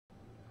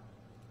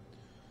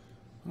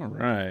All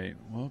right,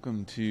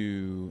 welcome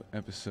to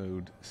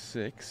episode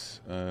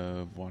 6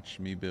 of Watch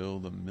Me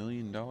Build $1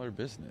 Million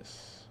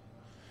Business.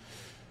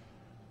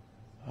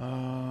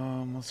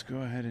 Let's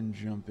go ahead and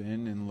jump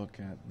in and look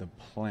at the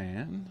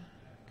plan,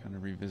 kind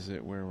of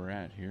revisit where we're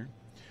at here.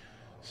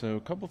 So,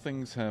 a couple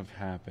things have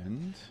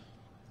happened.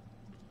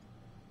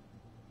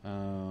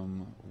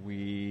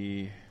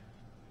 We've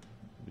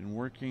been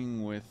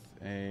working with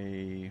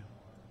a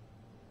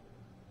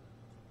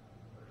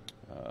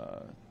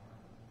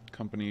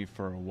company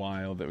for a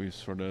while that we've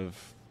sort of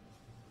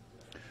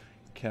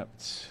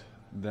kept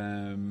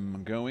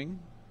them going.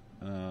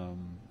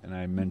 And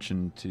I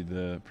mentioned to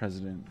the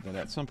president that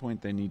at some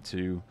point they need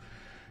to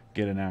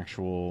get an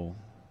actual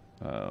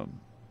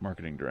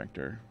marketing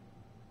director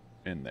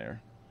in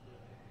there,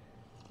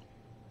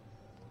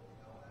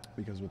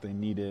 because what they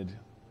needed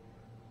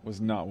was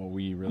not what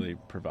we really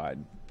provide.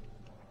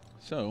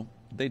 So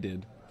they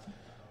did.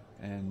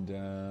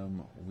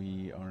 And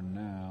we are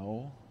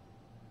now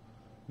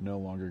no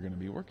longer going to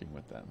be working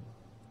with them.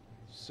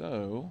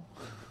 So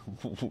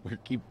we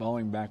keep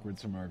falling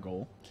backwards from our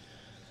goal.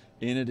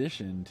 In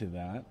addition to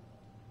that,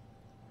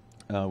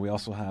 we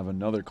also have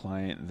another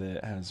client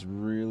that has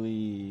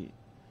really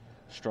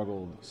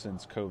struggled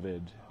since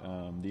COVID.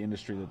 The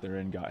industry that they're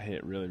in got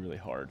hit really, really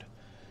hard.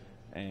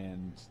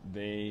 And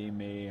they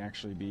may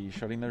actually be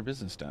shutting their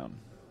business down.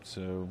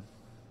 So,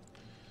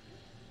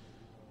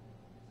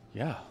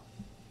 yeah,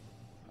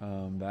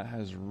 that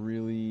has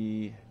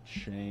really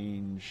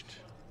changed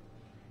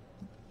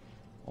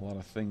a lot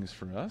of things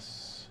for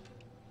us.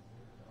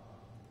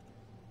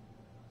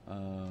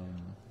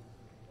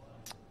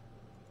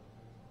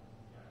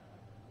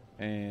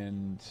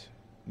 And,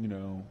 you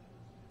know,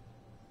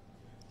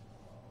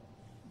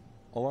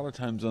 a lot of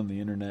times on the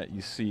internet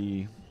you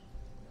see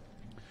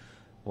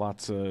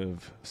lots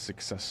of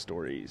success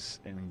stories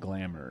and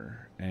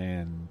glamour,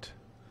 and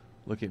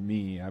look at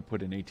me, I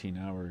put in 18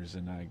 hours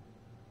and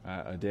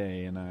a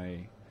day, and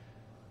I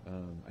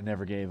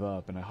never gave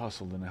up, and I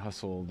hustled and I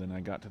hustled, and I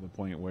got to the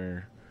point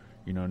where,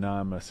 now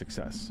I'm a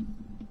success.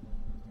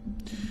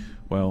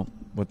 Well,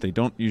 what they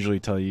don't usually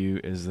tell you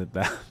is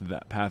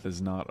that path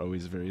is not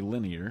always very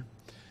linear,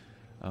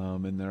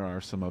 and there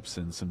are some ups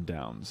and some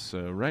downs.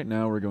 So right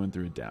now we're going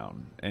through a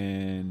down,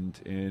 and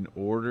in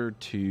order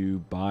to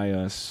buy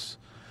us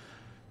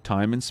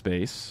time and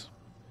space,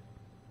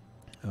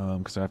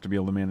 because I have to be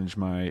able to manage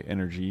my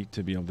energy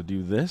to be able to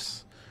do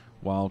this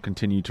while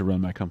continue to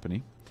run my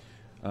company,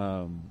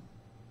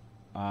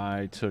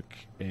 I took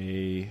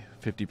a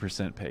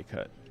 50% pay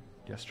cut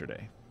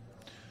yesterday.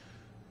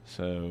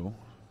 So,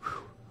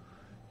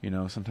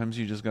 sometimes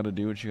you just got to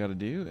do what you got to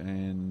do,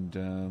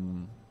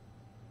 and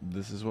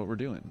this is what we're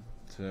doing.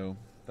 So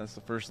that's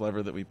the first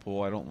lever that we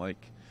pull. I don't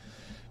like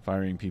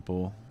firing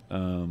people.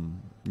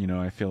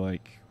 I feel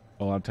like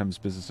a lot of times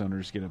business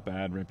owners get a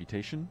bad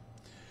reputation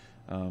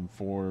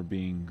for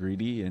being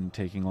greedy and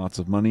taking lots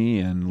of money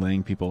and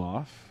laying people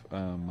off.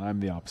 I'm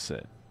the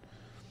opposite.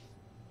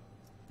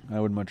 I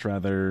would much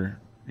rather,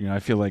 I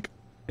feel like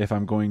if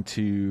I'm going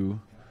to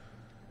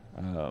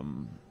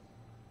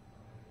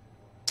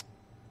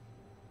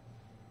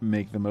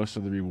make the most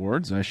of the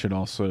rewards, I should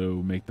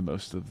also make the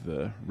most of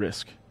the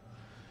risk.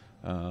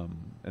 And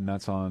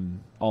that's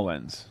on all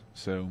ends.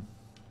 So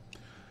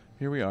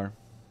here we are.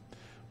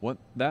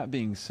 That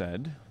being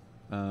said,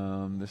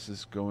 this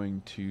is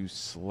going to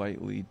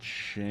slightly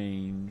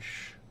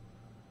change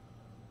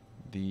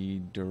the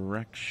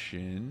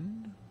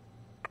direction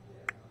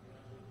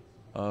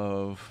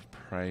of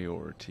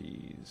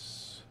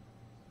priorities.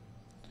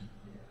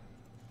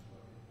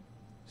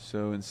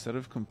 So instead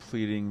of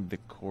completing the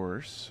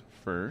course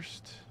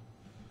first,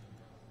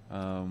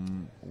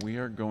 we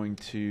are going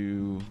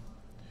to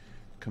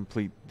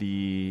complete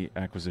the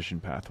acquisition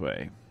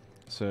pathway.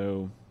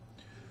 So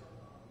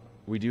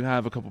we do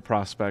have a couple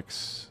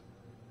prospects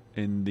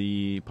in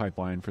the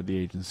pipeline for the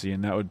agency,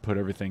 and that would put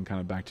everything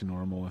kind of back to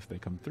normal if they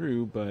come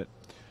through. But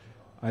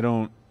I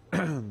don't,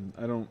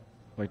 I don't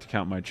like to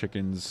count my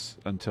chickens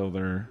until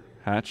they're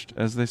hatched,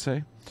 as they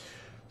say.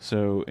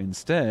 So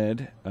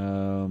instead,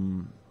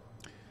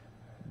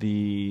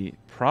 the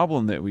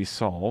problem that we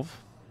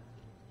solve,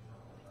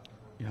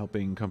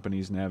 helping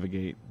companies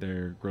navigate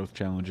their growth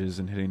challenges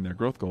and hitting their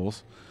growth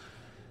goals,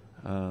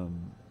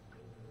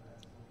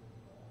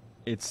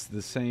 it's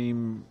the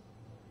same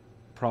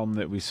problem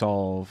that we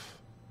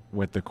solve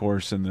with the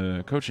course and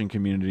the coaching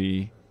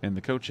community and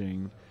the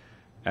coaching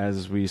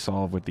as we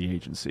solve with the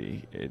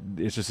agency.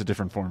 It's just a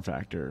different form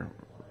factor.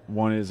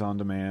 One is on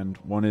demand,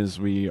 one is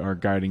we are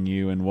guiding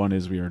you, and one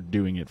is we are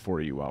doing it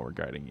for you while we're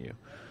guiding you.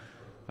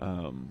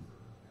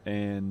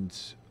 And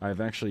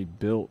I've actually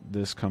built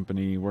this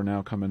company. We're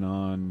now coming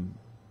on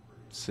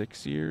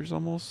 6 years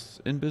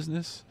almost in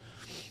business.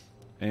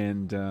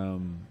 And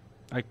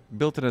I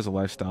built it as a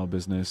lifestyle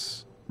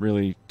business,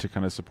 really to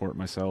kind of support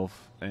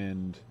myself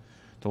and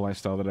the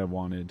lifestyle that I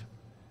wanted.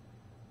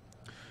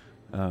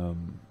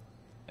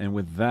 And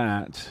with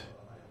that,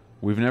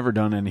 we've never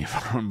done any of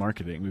our own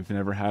marketing. We've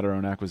never had our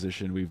own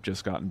acquisition. We've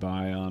just gotten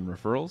by on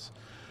referrals.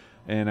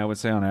 And I would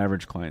say on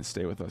average, clients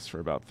stay with us for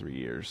about 3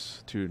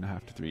 years,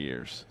 2.5 to 3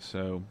 years.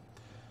 So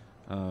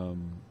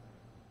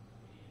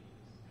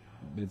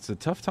it's a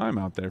tough time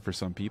out there for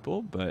some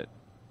people, but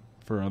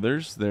for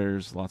others,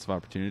 there's lots of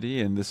opportunity.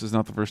 And this is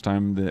not the first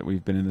time that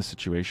we've been in this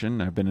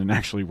situation. I've been in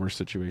actually worse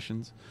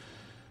situations.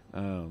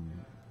 Yeah,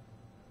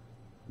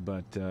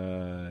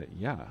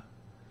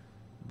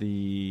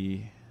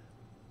 the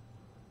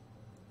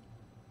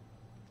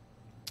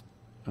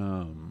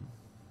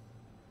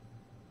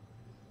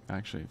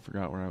actually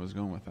forgot where I was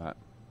going with that.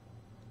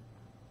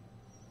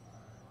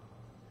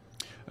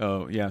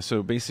 Oh, yeah.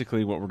 So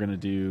basically what we're going to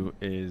do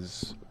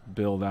is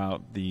build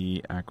out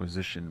the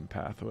acquisition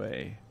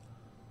pathway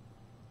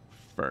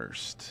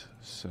first.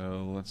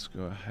 So let's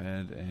go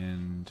ahead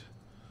and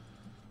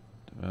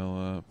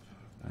develop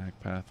Ac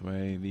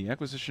pathway. The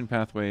acquisition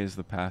pathway is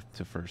the path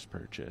to first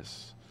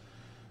purchase.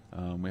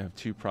 We have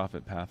 2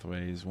 profit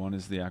pathways. One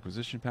is the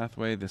acquisition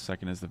pathway. The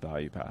second is the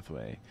value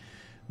pathway.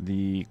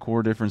 The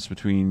core difference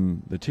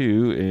between the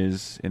two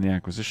is in the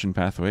acquisition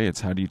pathway,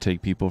 it's how do you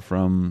take people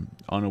from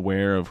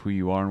unaware of who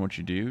you are and what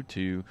you do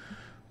to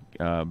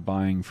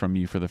buying from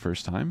you for the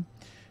first time.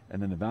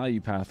 And then the value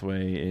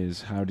pathway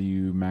is how do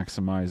you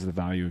maximize the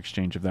value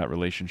exchange of that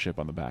relationship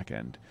on the back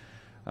end.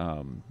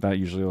 That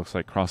usually looks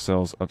like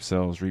cross-sells,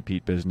 upsells,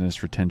 repeat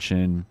business,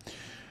 retention,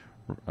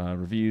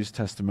 reviews,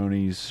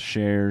 testimonies,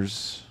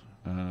 shares,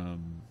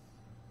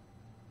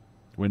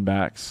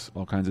 win-backs,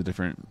 all kinds of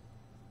different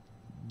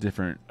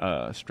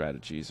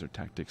strategies or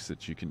tactics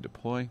that you can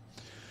deploy.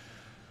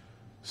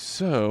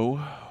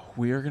 So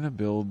we are going to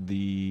build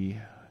the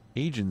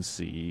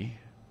agency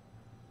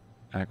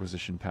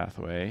acquisition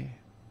pathway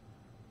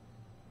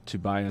to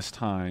buy us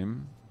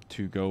time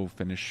to go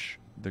finish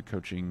the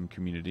coaching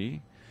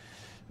community.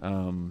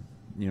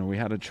 We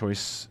had a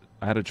choice.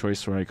 I had a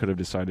choice where I could have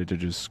decided to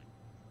just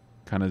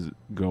kind of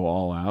go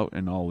all out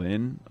and all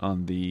in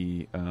on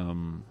the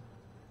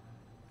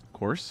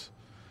course,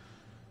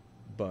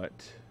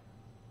 but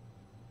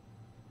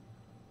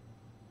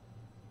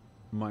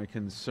my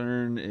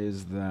concern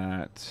is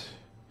that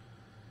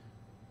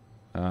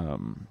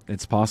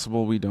it's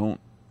possible we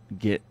don't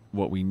get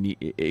what we need.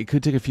 It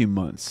could take a few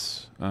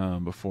months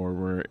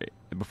before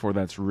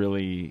that's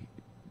really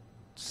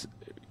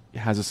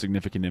has a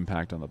significant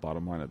impact on the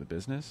bottom line of the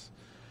business.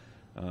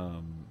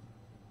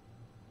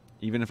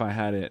 Even if I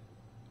had it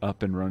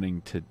up and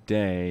running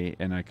today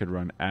and I could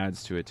run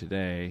ads to it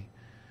today,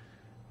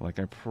 like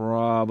I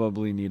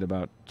probably need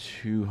about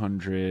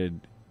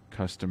 200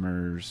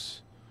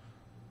 customers,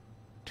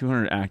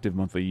 200 active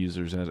monthly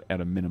users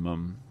at a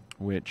minimum,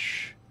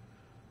 which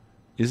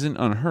isn't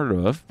unheard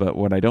of, but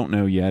what I don't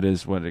know yet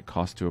is what it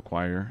costs to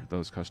acquire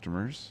those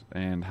customers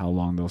and how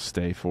long they'll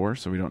stay for.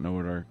 So we don't know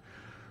what our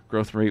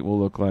growth rate will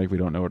look like. We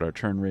don't know what our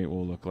churn rate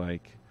will look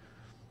like.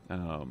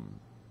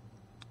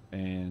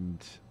 And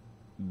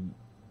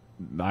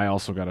I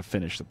also got to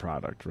finish the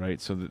product,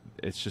 right? So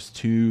it's just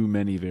too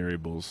many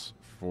variables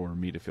for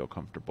me to feel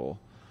comfortable.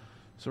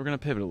 So we're going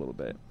to pivot a little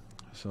bit.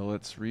 So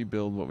let's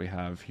rebuild what we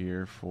have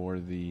here for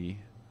the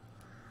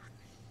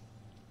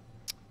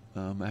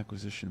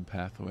acquisition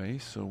pathway.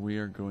 So we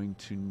are going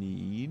to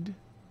need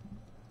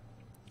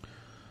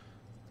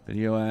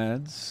video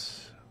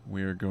ads.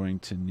 We are going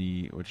to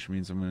need, which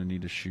means I'm going to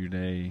need to shoot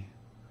a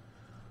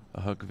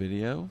hook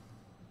video,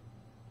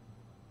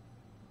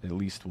 at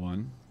least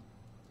one,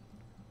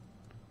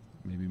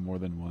 maybe more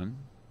than one.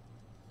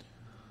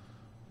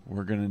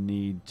 We're going to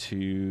need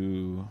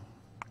to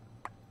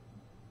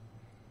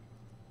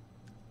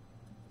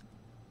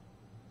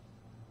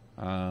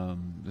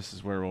this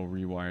is where we'll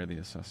rewire the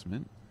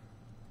assessment.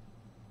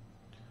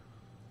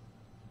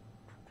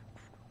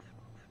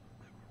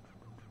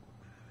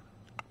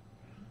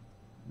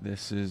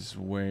 This is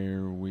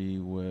where we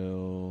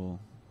will,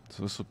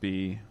 so this will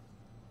be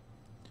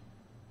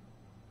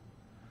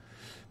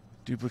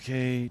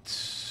duplicate,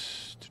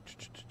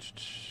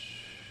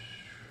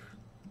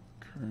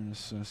 current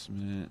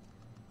assessment.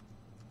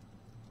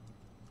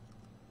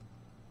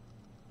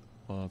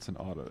 Well, it's an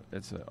audit.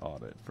 It's an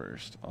audit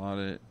first.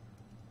 Audit,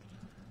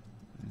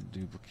 and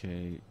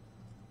duplicate,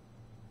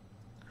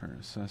 current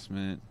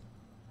assessment.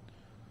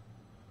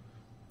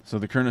 So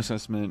the current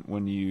assessment,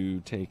 when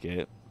you take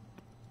it,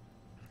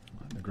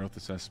 the growth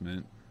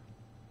assessment,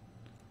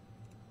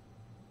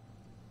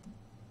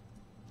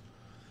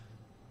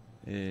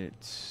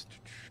 it's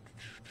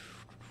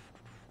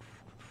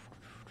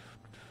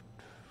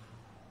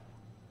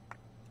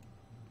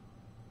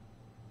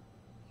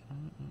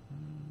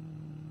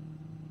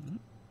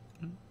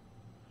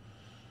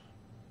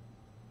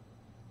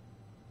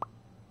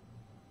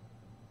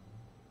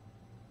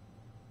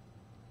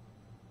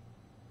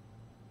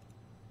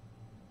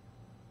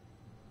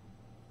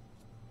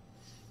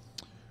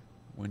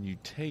when you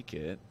take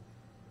it,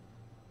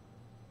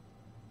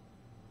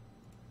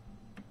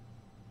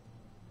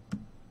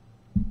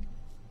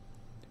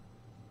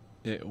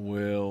 it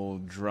will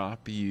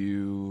drop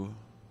you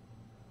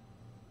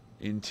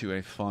into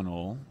a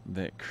funnel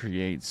that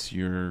creates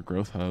your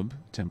Growth Hub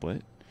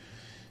template.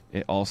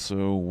 It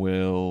also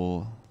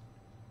will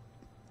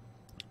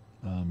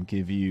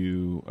give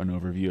you an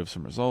overview of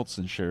some results,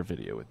 and share a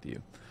video with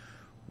you.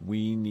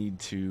 We need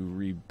to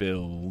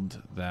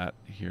rebuild that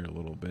here a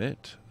little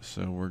bit.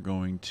 So we're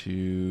going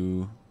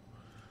to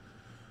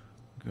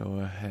go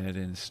ahead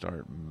and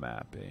start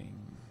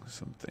mapping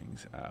some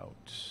things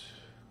out.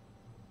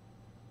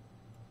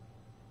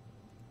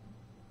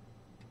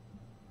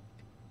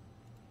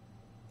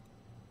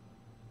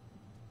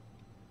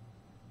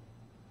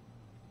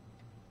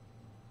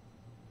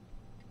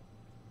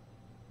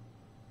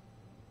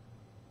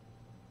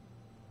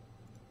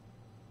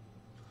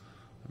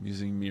 I'm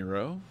using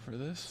Miro for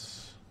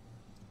this.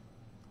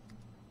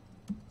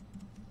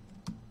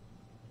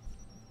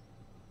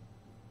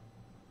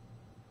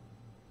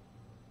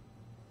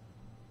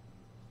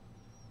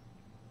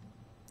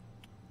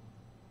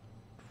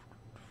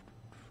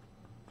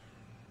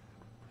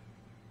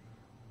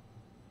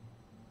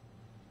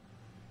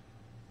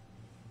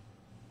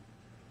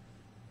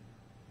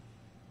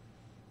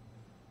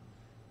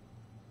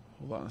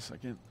 Hold on a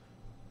second.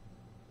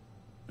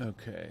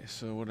 Okay,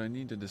 so what I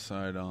need to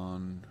decide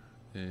on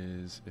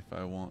is if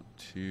I want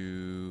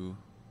to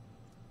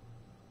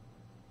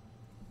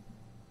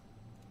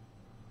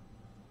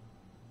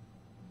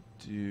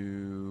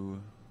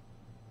do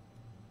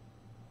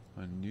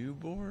a new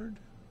board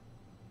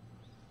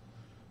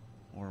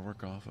or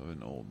work off of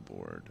an old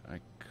board.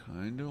 I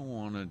kind of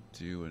want to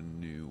do a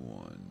new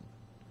one.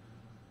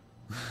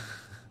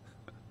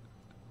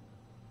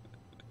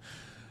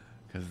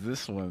 Because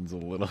this one's a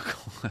little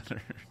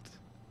cluttered.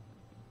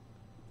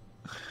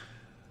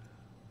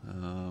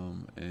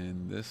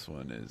 And this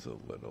one is a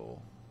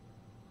little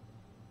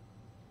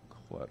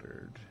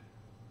cluttered.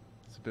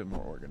 It's a bit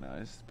more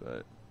organized,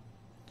 but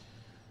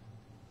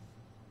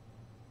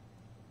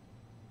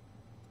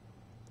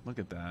look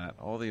at that.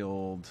 All the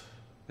old...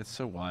 It's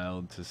so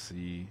wild to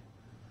see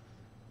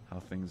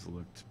how things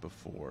looked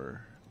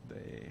before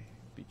they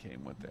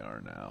became what they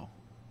are now.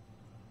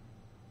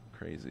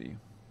 Crazy.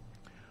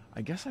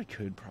 I guess I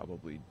could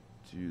probably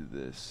do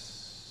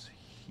this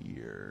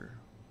here.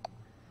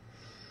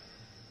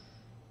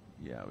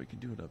 Yeah, we could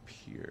do it up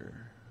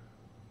here.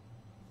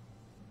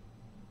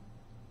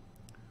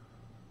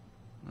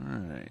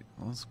 Alright,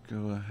 let's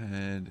go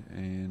ahead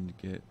and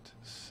get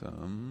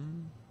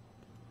some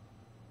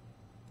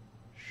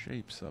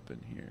shapes up in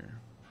here.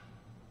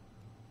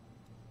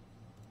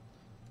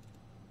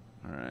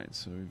 Alright,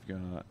 so we've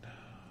got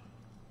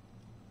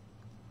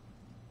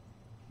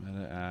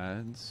meta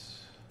ads.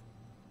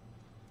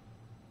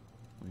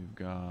 We've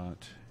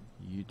got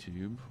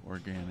YouTube,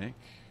 organic.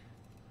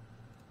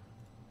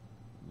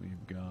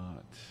 We've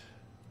got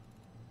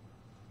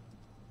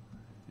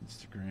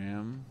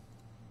Instagram.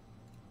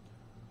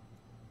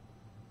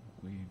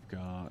 We've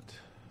got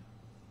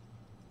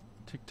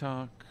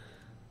TikTok.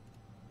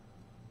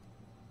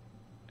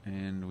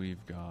 And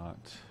we've got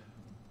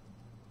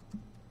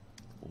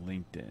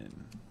LinkedIn.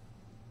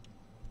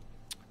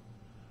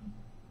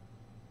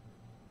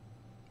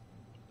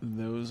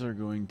 Those are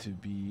going to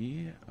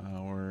be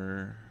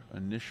our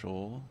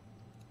initial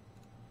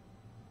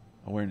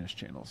awareness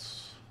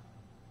channels.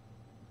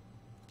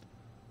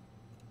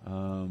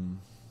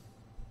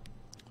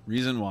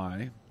 Reason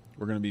why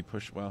we're going to be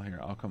pushed. Well, here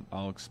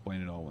I'll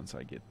explain it all once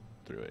I get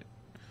through it,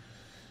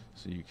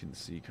 so you can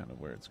see kind of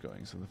where it's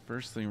going. So the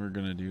first thing we're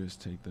going to do is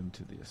take them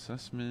to the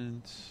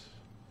assessment.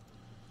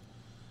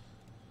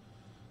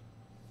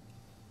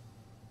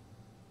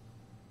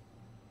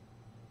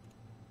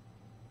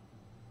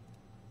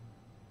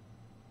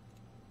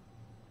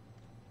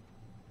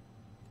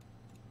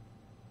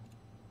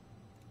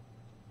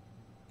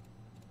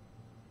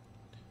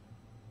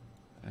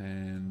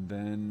 And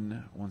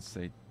then once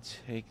they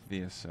take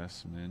the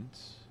assessment,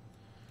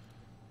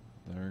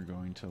 they're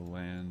going to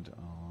land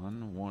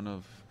on one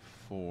of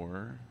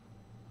 4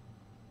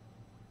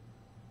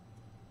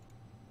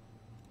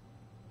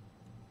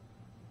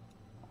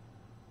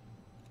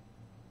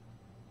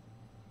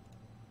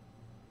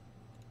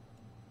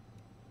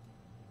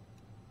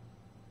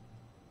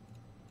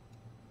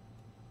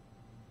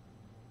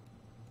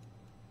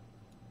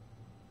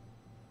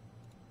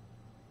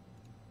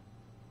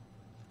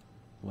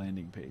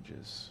 landing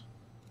pages.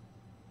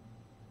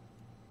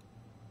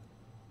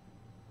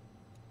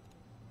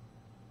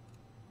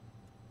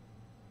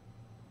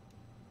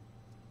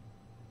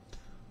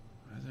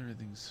 Why is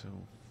everything so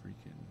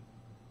freaking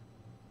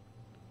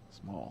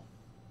small?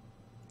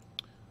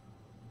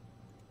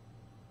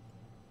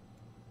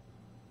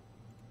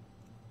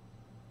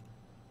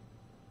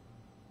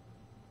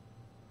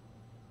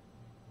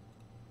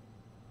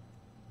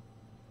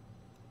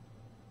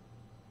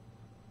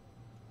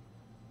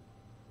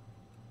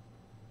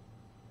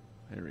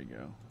 There we go.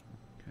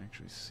 I can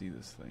actually see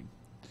this thing.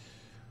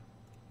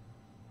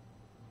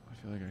 I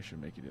feel like I should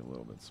make it a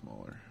little bit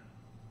smaller.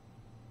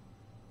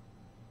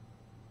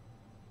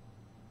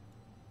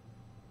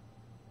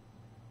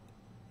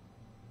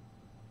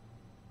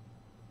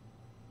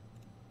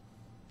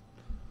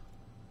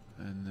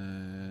 And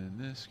then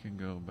this can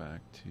go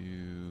back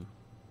to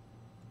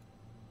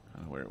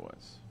kind of where it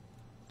was.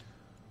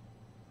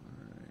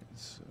 Alright,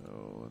 So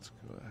let's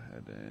go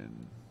ahead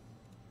and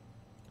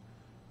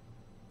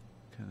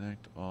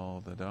connect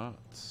all the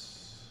dots.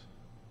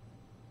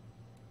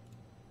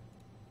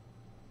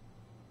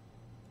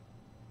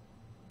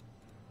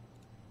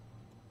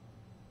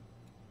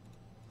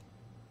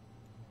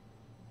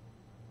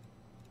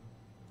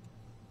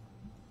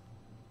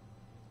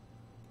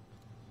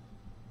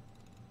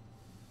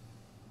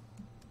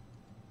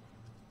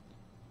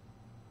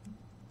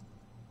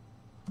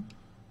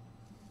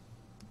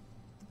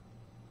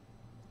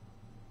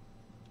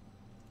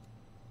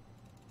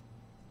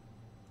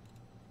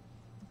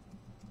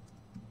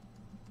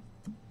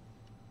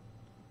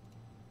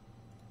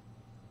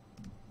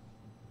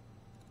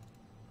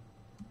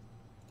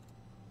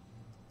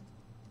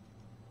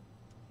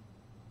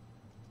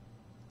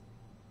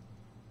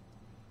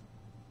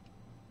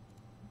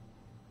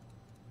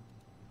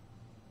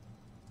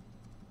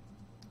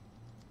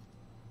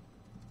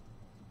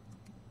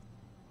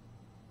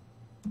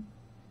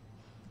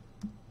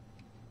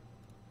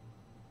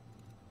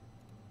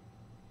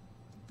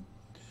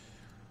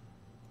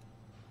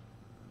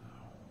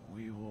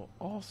 We will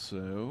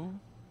also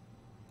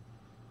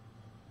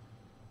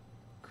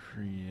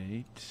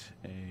create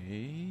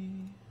a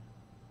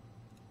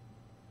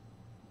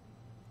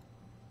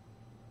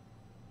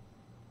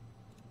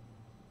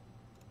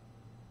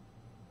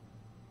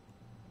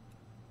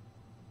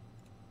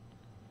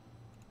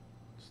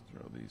let's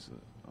throw these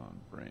on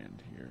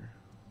brand here.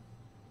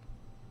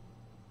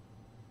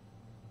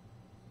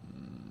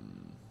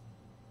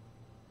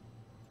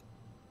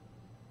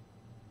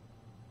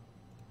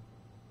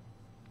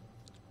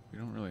 We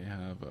don't really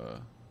have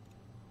a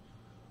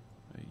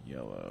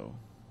yellow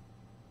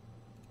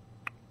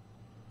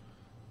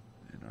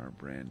in our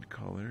brand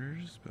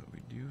colors, but we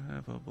do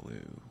have a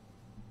blue.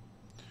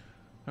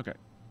 Okay.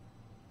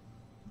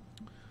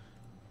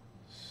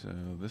 So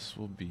this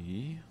will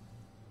be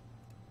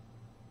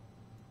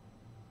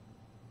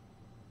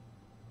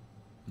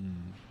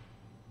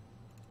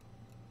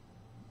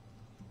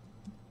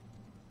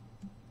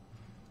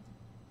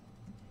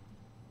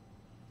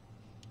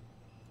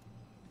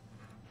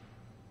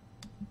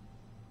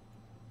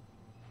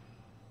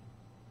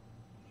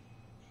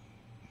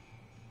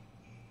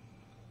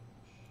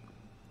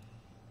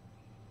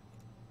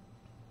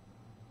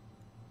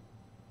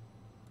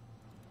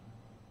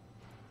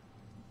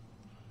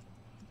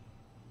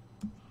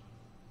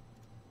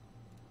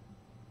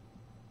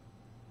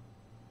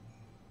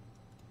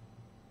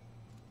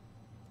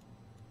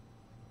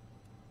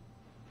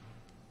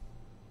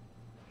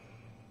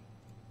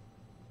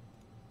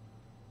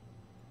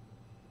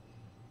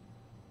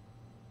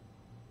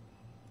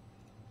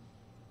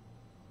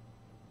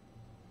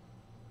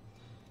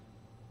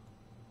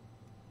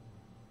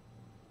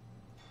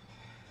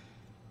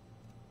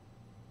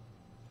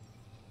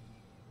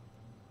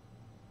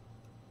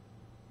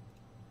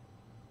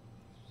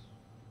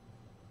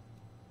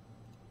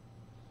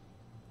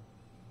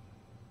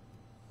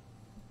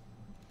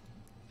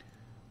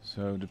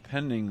so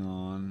depending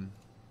on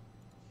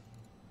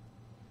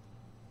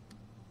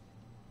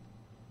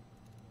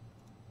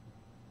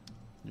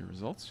your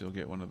results, you'll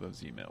get one of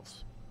those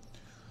emails.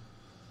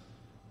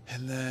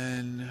 And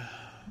then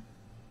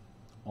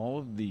all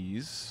of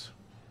these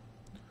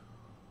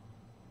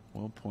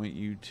will point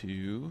you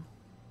to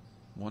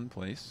one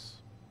place.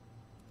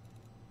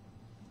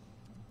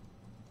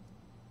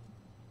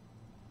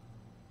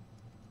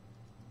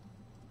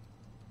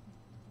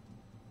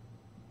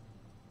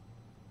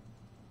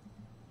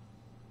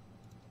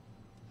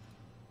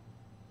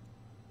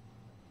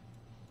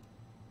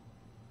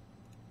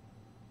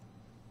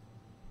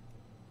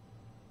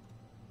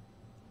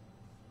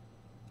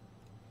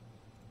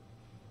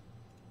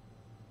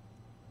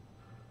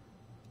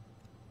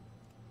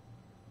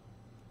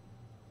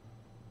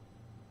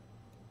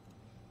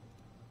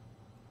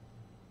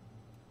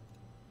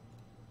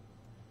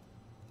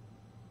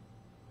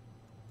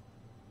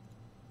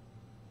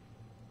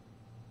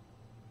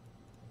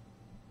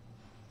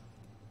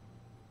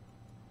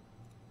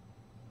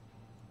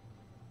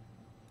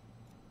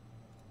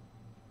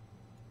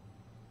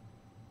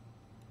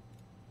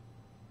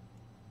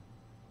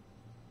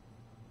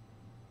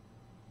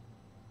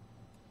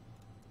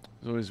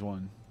 There's always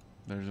one.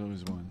 There's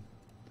always one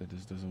that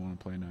just doesn't want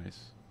to play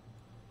nice.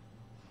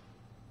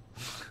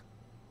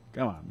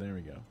 Come on, there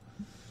we go.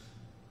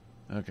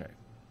 Okay.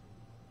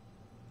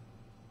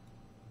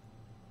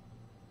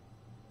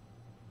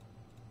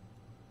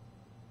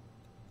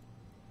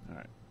 All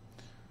right.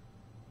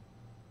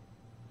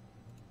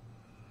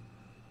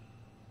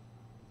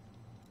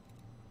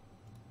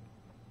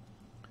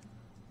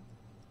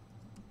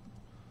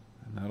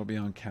 And that'll be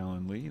on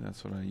Calendly.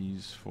 That's what I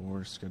use for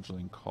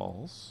scheduling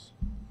calls.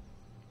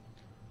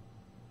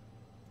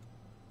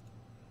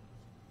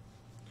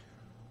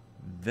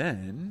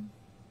 Then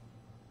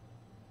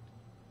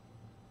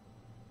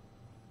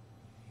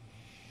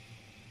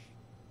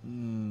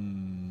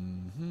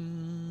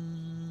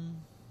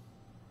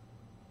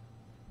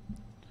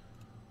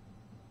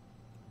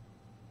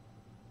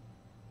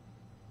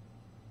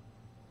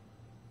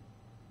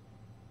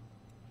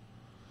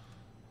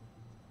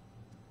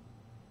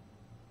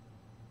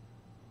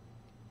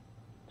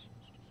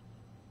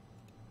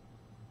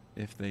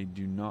if they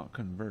do not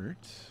convert,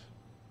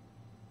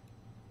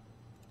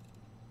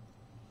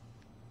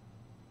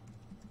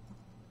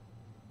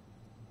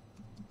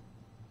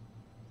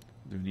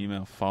 do an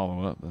email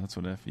follow-up. That's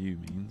what FU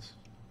means.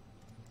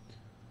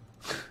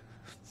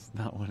 It's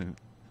not what it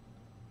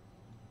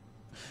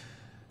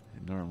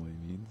normally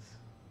means.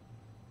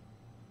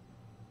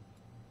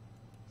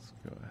 Let's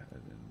go ahead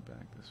and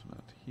back this one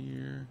out to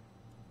here.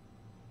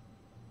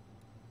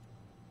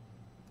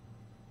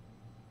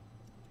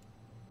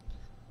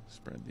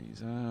 Spread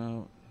these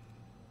out.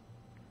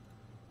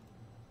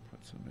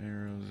 Put some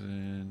arrows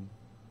in.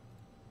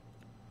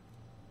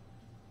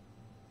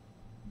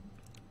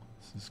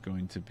 This is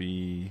going to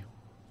be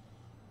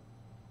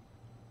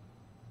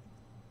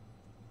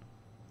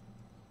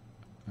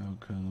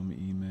outcome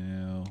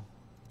email,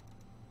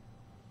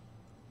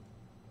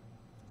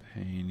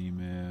 pain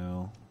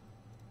email.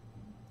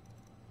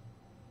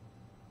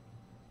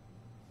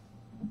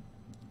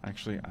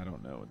 Actually, I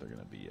don't know what they're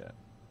going to be yet.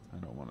 I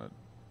don't want to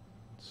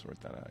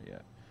sort that out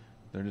yet.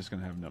 They're just going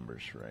to have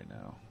numbers for right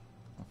now.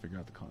 I'll figure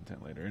out the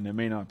content later. And it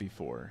may not be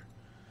 4.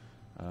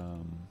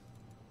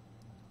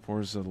 4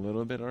 is a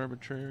little bit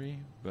arbitrary,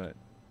 but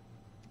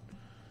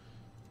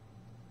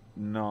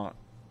not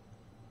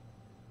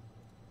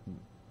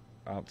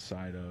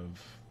outside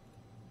of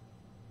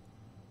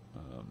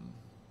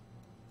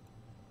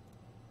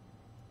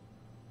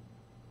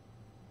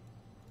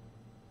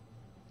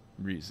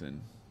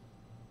reason.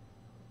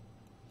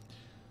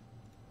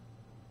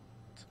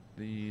 So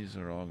these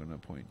are all going to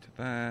point to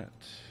that.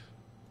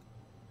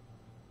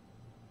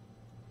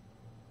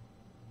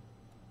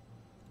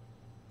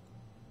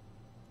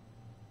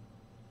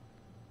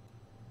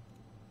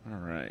 All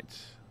right.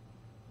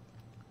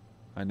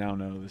 I now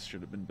know this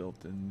should have been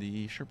built in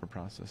the Sherpa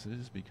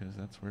processes because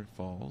that's where it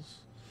falls.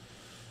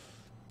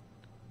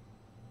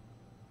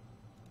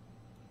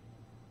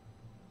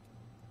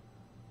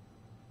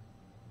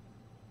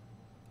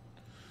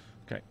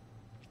 Okay.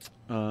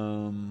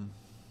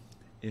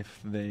 If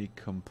they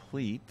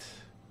complete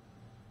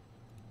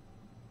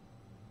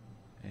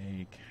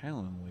a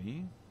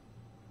Calendly,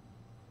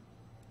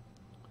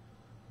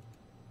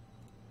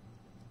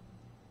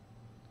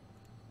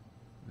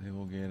 they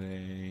will get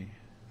a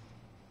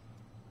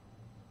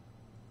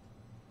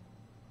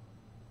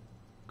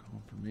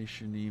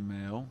confirmation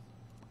email.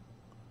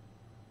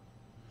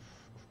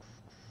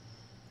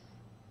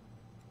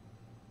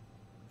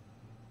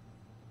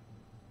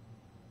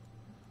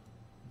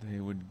 They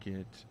would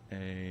get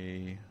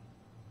a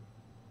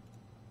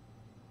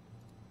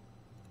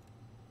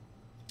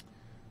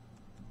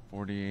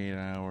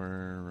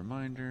 "48-hour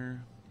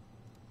reminder."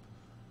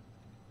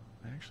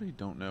 I actually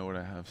don't know what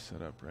I have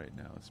set up right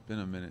now. It's been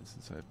a minute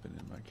since I've been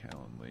in my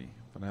Calendly,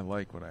 but I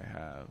like what I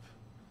have.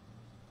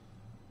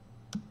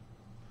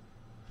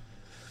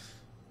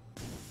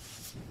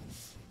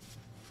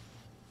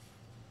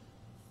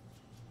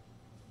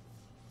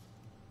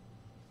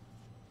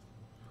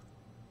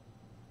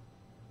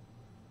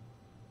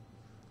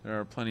 There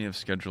are plenty of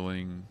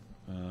scheduling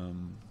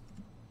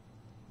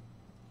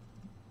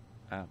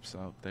apps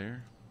out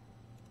there.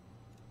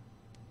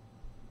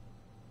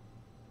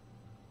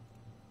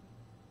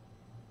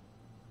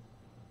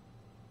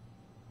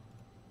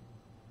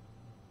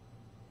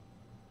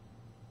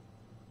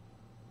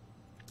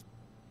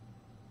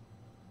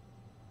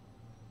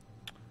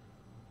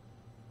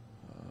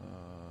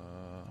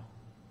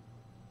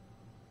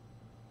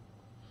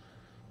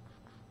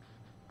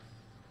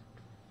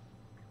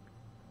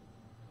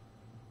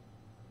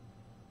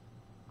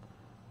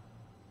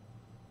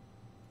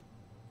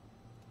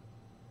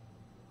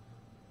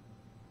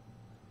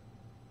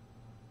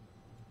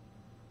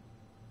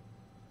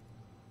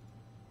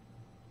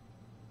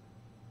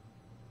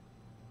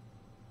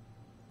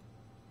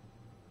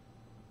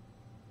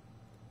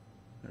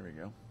 There we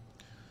go.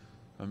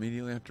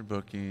 Immediately after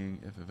booking,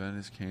 if event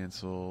is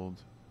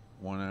canceled,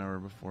 1 hour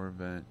before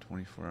event,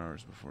 24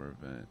 hours before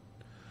event.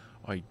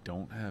 Oh, I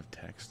don't have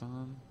text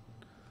on?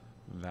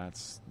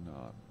 That's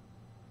not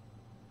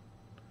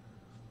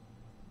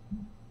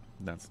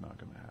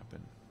going to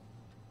happen.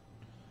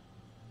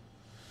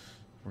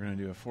 We're going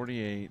to do a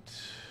 48.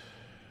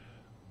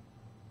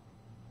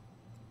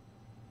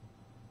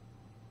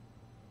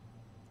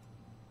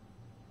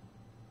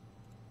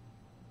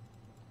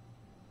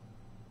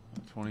 A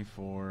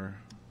 24.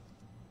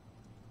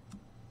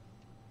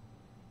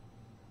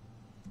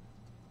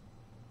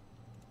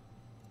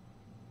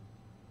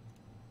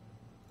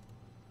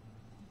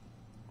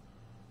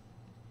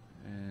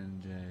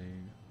 And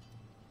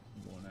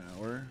a 1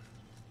 hour.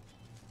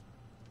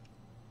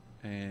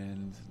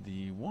 And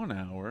the 1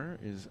 hour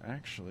is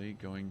actually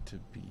going to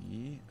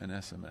be an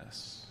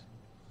SMS.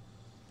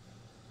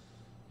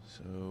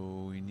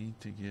 So we need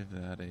to give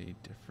that a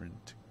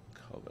different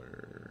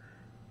color.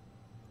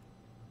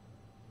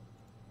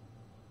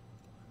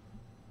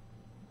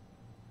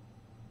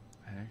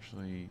 I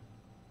actually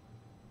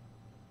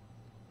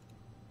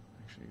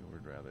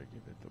would rather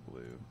give it the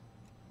blue.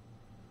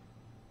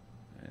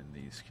 And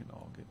these can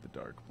all get the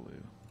dark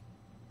blue.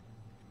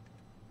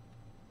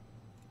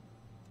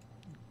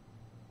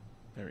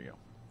 There we go.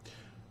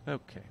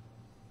 Okay.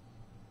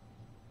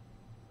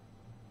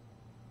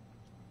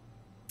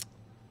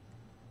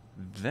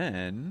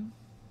 Then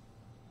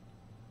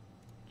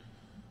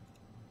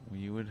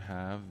we would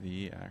have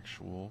the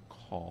actual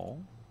call.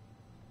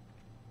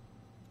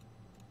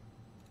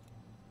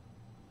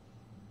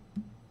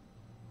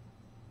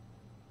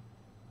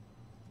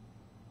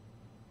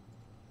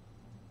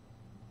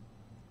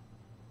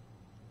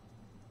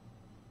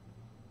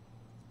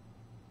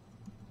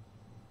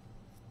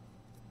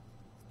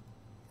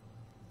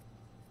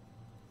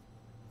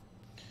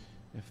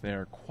 If they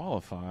are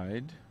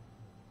qualified,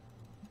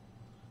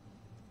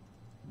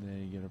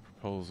 they get a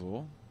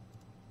proposal.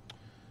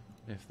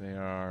 If they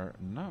are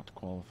not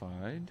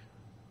qualified,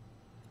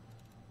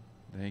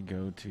 they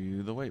go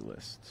to the wait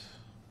list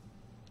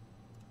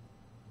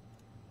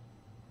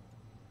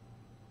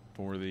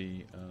for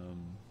the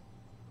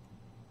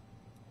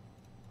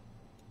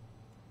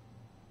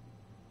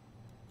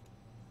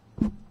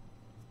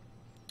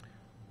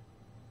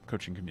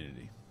coaching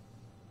community.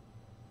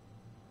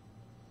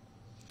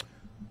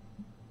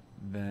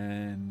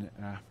 Then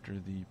after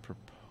the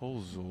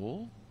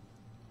proposal,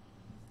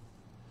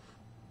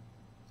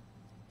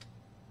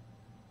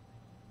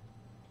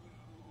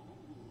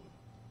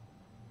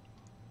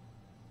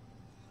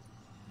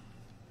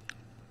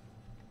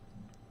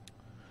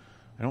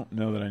 I don't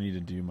know that I need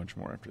to do much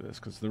more after this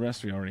because the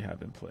rest we already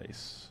have in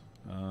place.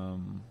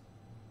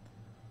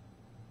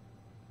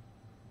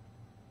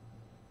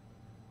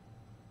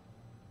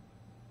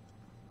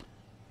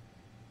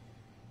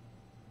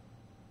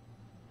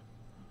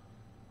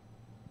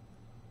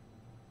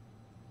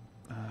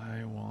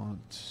 I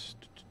want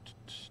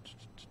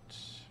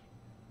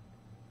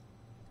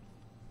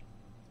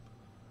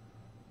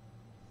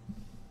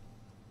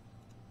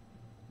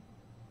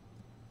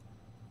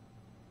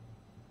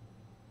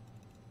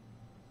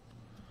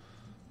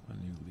a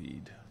new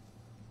lead.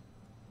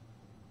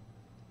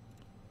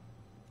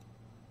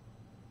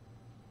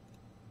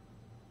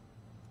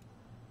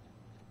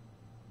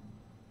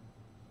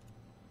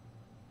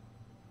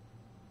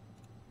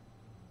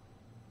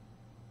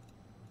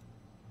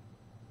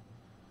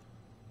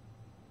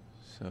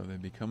 So they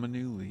become a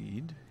new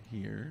lead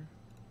here.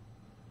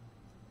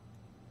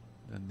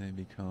 Then they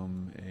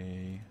become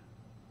a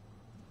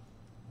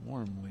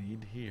warm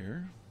lead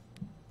here.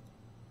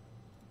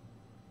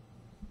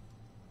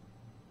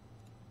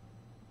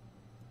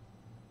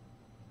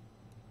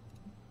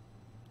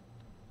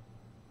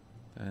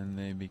 Then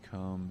they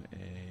become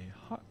a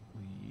hot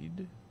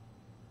lead.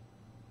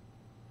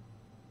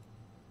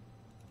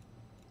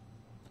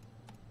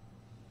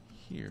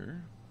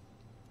 Here.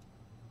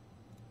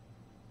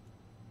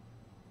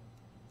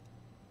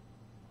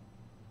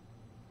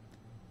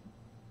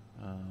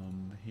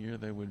 Here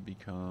they would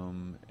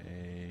become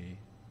a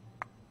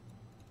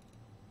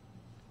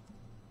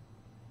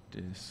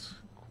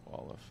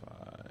disqualified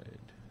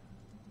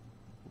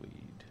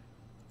lead.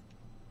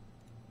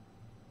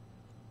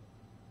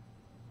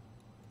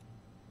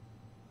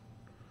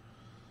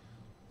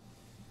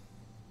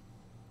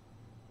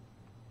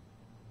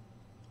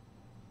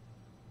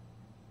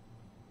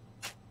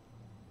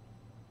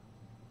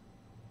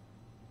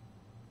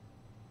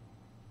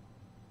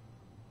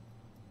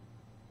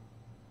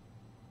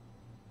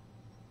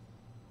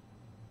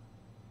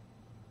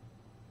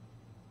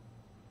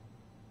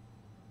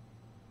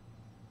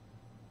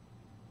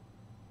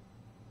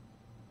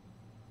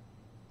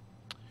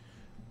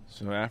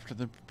 So after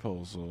the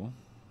proposal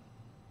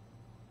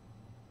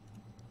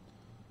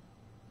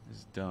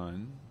is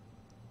done,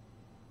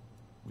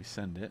 we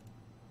send it.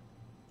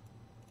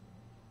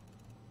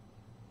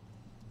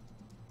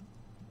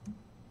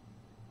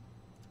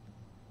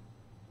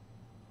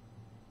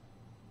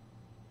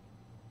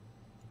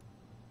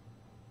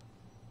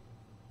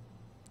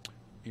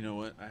 You know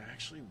what? I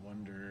actually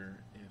wonder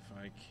if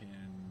I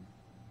can...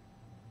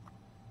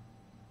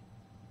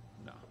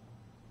 No.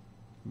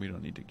 We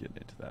don't need to get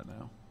into that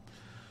now.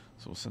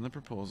 So we'll send the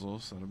proposal,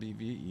 so that'll be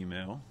via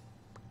email.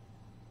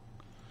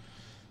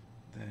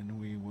 Then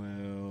we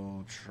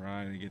will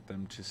try to get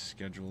them to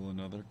schedule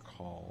another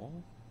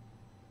call.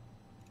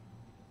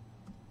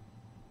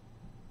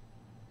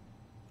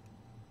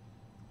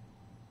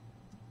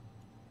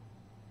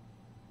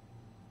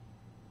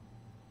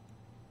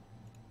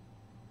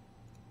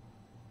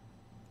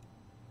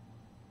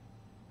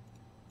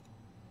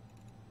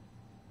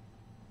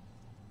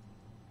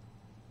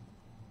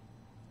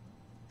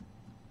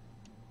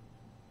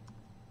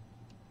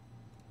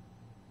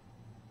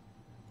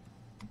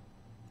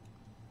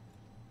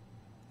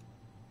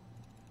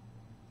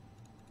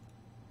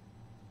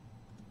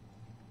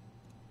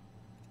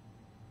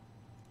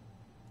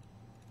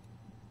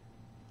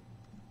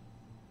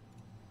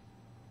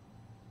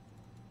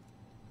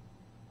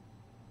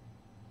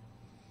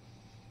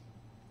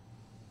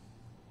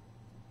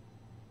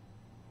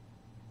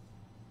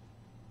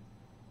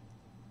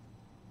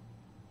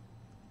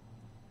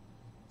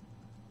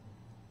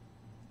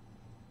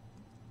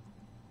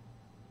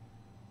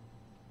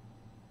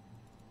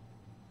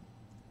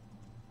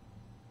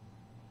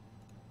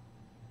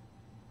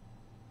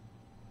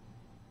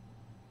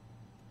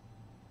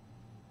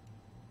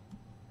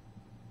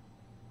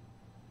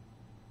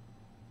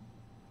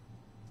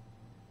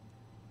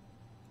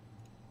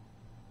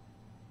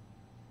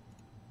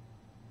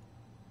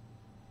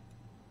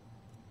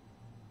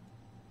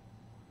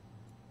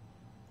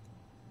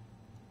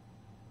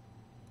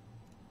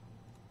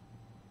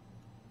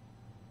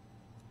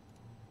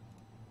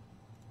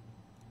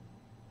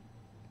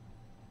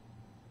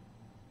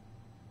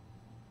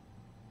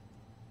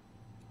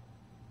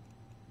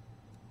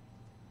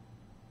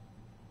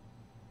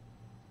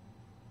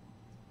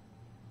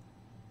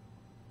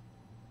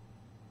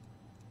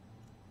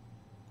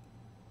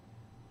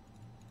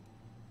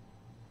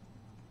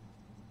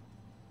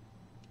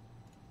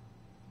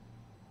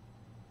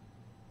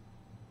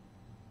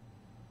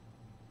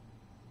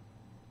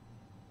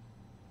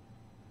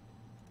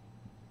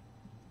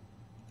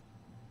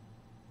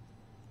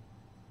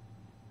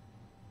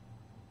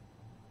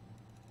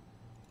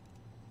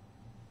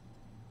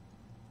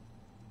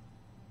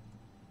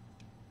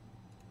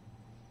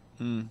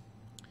 Hmm.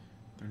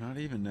 They're not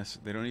even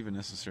they don't even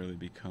necessarily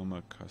become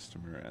a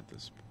customer at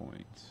this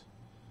point.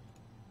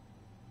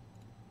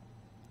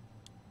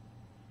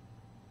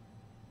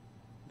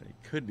 They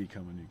could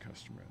become a new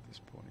customer at this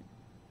point.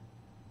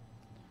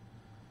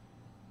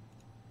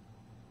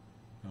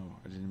 Oh,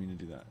 I didn't mean to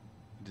do that.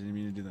 I didn't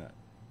mean to do that.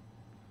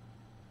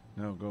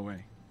 No, go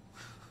away.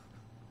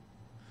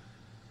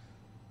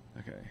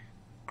 Okay.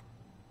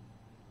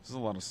 This is a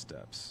lot of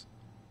steps.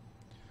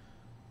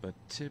 But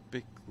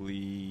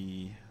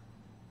typically,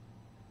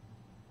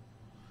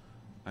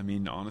 I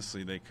mean,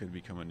 honestly, they could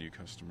become a new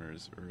customer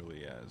as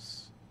early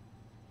as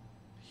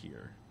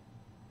here.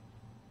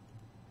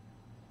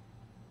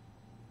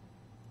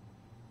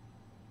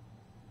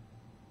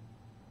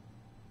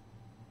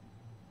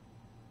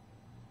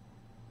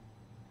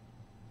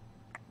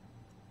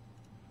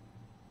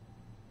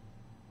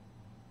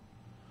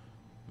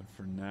 But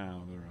for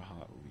now, they're a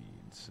hot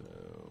lead, so...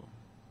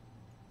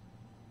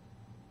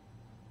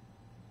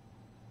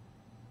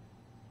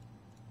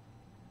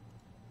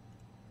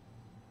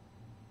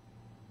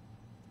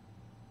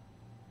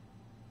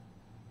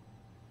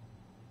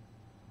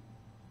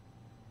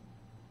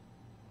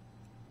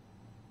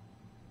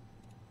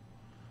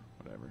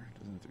 whatever, it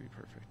doesn't have to be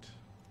perfect.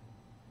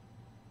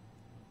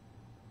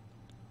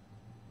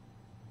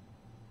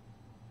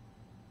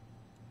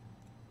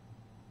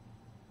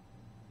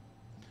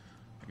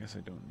 I guess I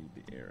don't need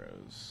the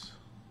arrows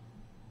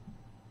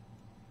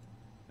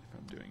if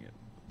I'm doing it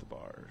with the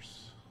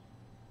bars.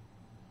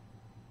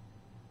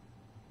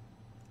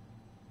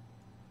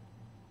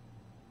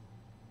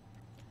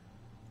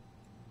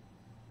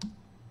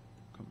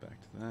 Come back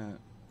to that.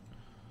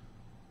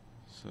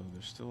 So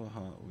there's still a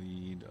hot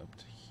lead up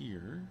to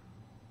here.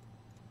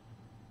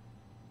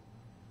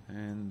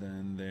 And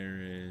then there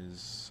is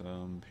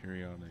some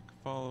periodic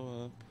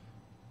follow-up.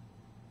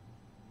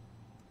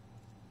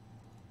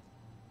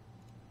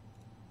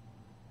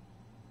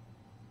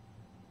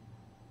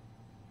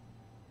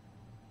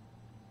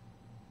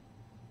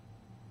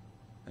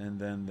 And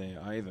then they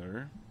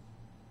either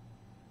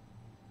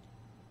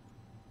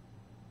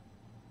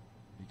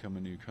become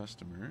a new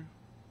customer,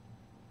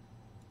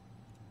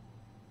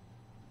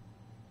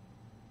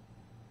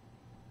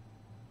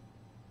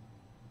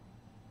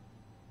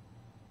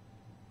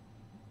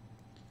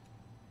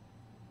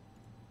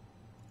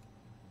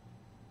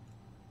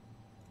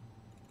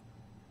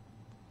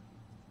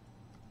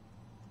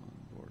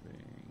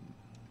 onboarding,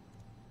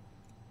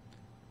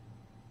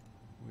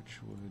 which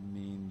would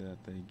mean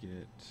that they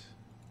get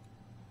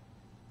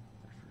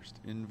their first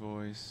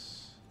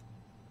invoice,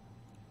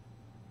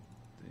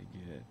 they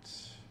get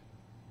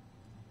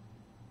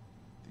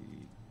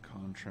the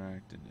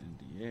contract and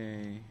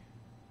NDA,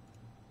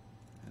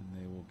 and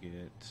they will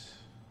get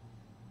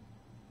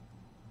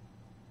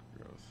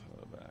Growth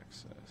Hub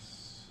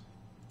access.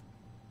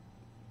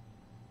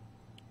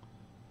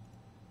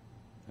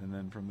 And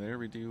then from there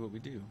we do what we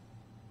do.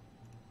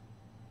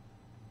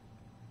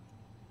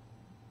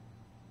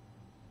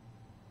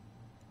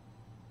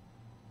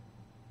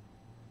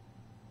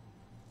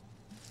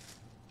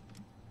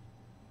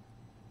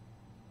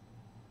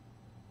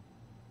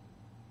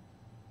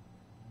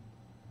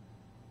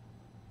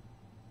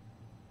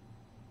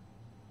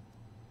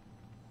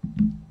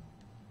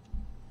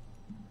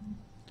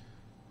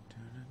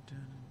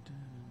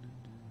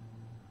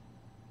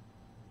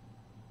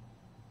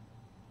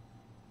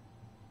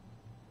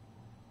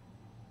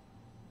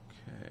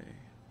 Okay.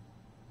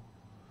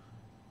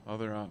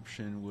 Other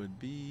option would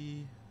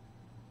be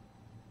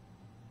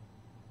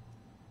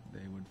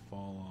they would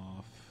fall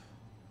off.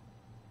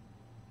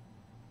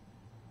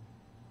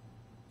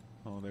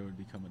 Oh, they would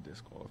become a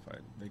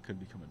disqualified. They could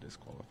become a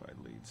disqualified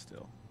lead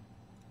still.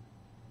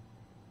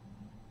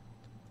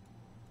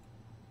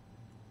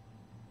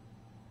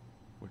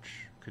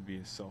 Which could be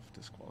a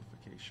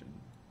self-disqualification.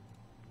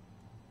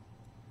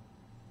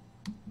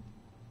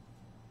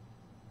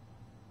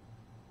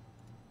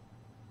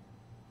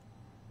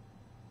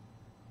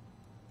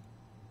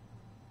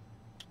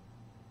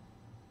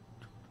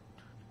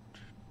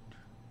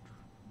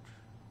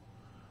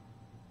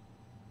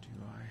 Do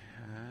I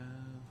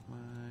have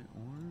my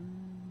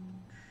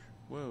orange?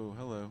 Whoa,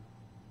 hello.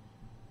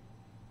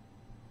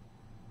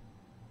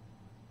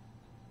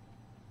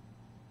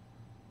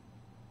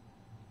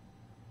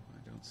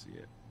 I don't see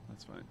it.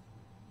 That's fine.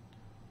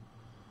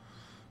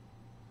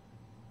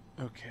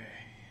 Okay.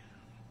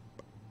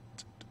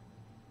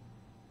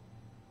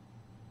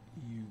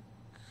 You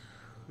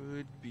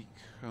could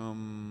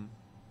become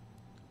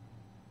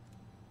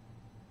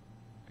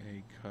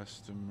a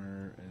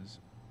customer as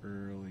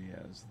early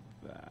as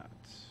that.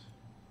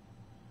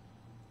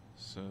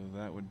 So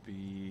that would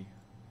be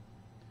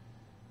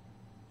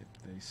if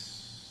they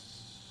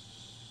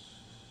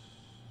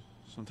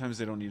sometimes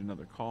they don't need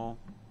another call.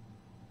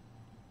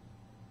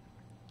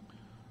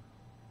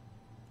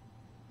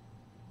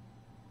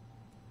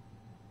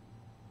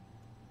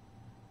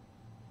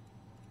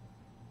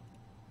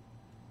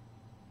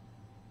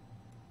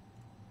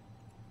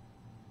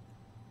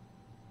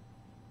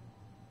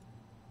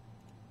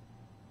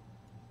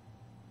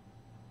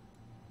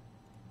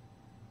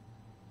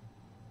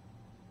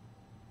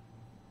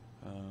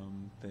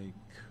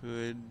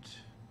 could...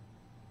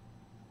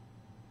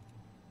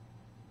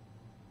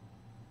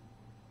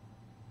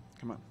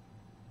 Come on.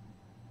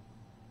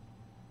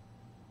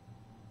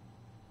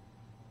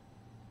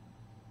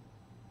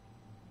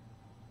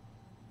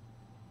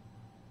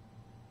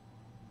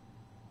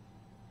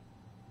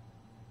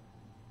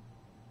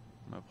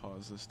 I'm going to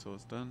pause this till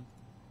it's done.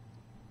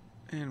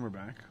 And we're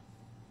back.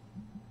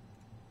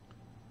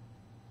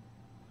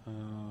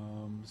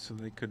 So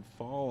they could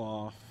fall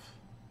off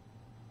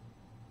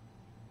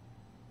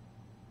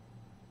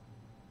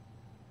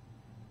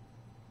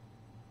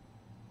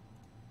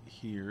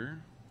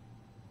here.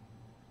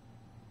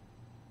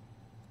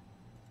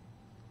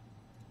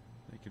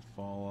 They could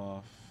fall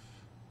off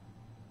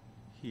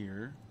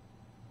here.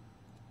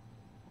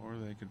 Or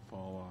they could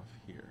fall off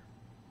here.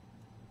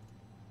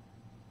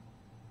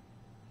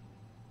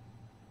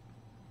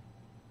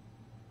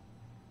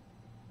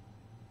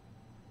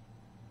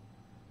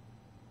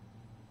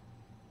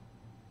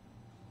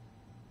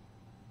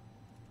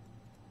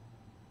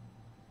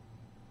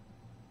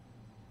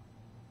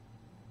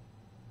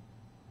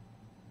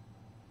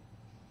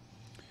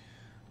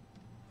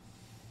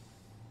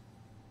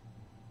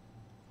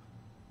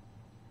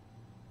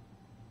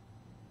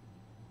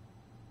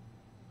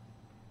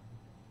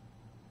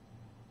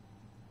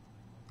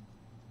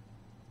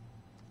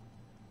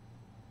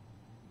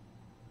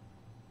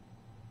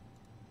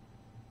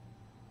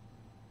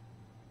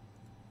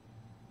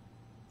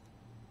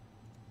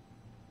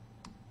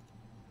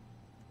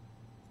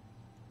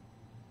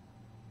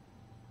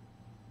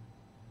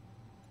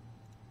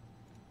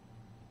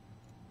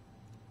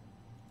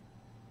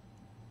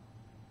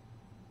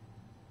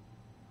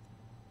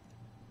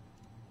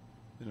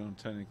 They don't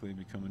technically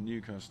become a new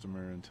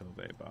customer until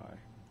they buy.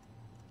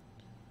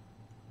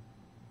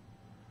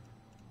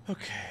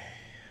 Okay.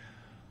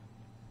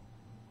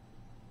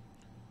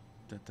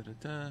 Da da da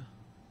da.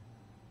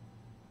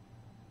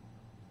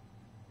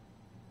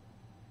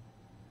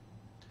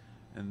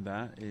 And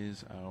that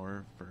is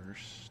our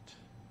first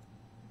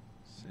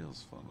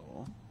sales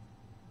funnel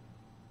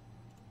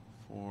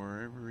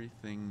for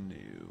everything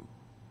new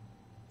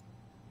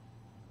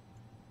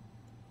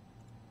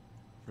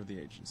for the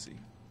agency.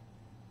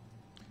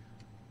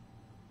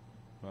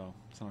 Well,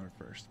 it's not our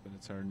first, but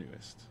it's our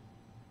newest.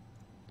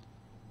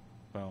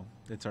 Well,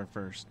 it's our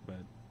first, but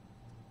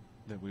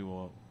that we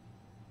will...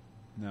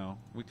 No,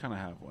 we kind of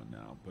have one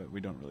now, but we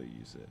don't really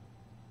use it.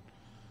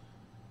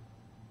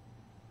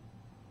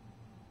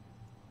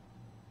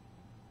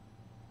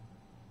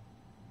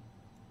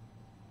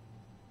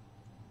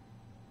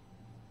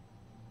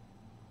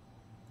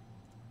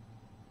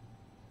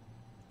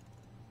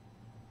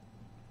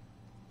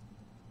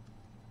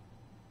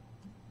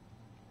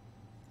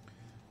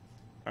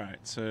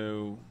 Alright,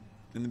 so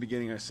in the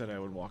beginning I said I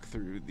would walk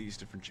through these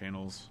different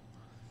channels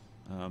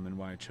and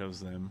why I chose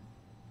them.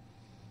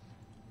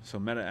 So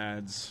Meta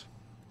Ads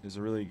is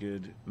a really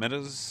good...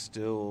 Meta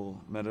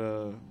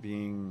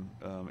being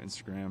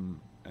Instagram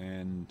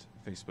and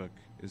Facebook,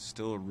 is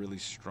still a really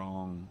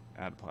strong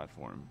ad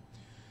platform.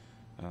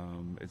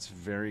 It's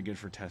very good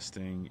for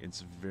testing.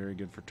 It's very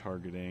good for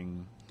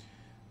targeting.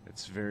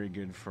 It's very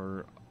good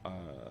for...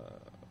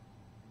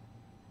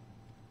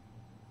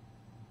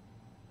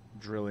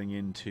 drilling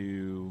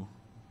into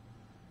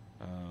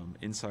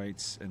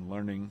insights and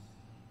learning.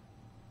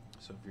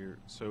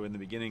 So in the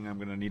beginning, I'm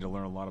going to need to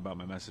learn a lot about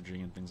my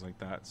messaging and things like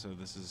that. So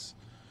this is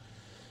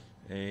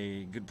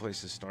a good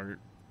place to start.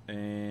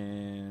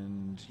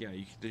 And yeah,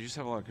 they just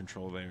have a lot of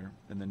control there.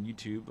 And then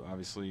YouTube,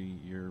 obviously,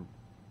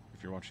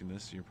 if you're watching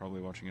this, you're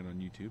probably watching it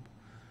on YouTube.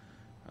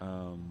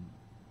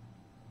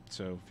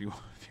 So if you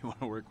want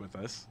to work with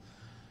us,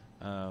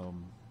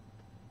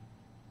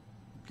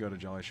 go to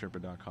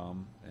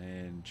jollysherpa.com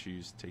and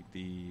choose take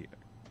the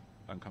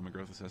Uncommon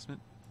Growth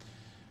Assessment.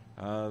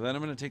 Then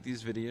I'm going to take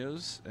these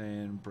videos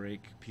and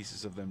break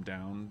pieces of them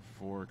down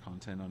for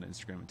content on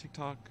Instagram and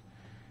TikTok,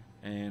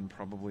 and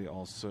probably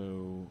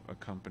also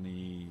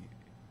accompany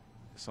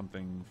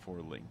something for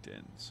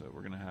LinkedIn. So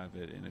we're going to have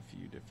it in a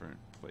few different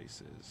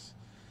places,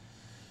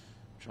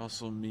 which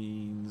also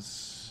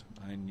means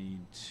I need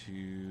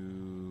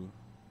to...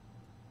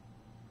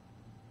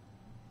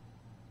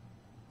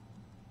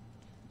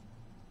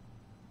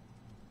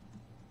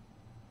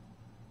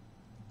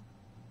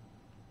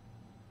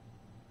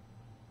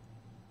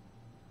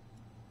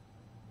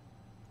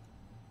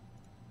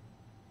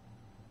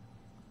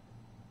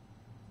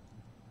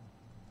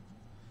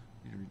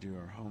 redo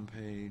our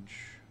homepage.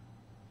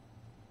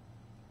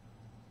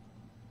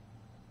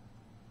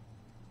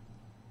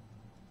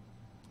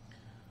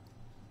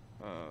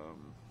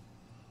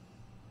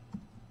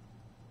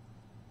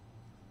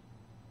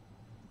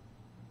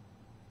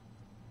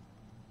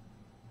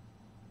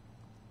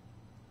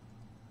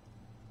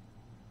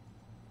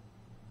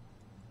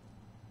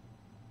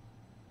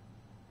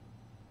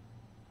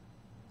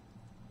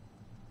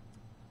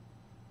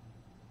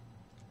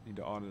 Need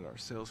to audit our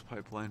sales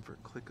pipeline for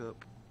ClickUp.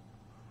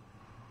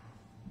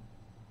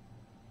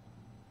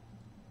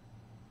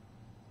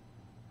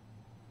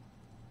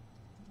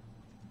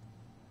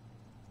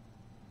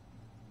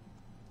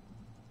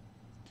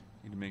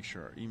 Need to make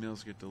sure our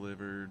emails get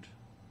delivered.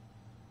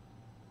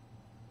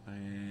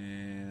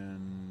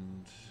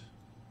 And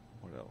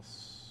what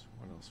else?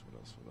 What else? What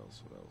else? What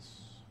else? What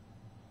else?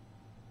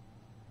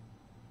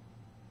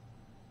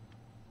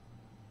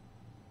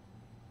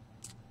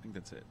 I think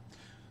that's it.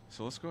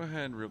 So let's go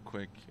ahead real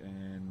quick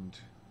and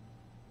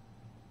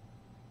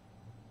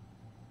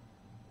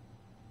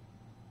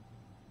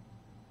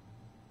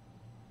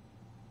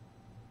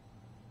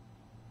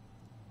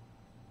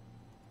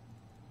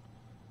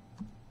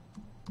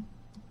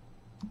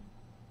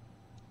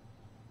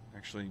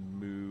actually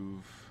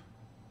move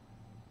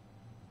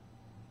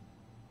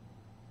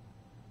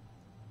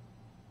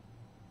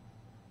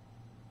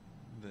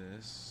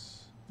this.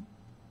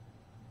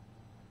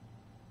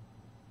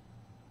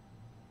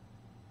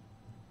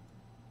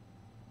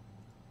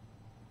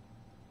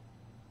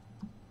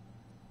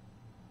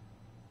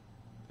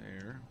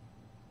 There.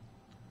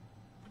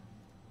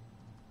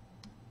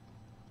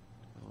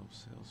 Develop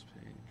sales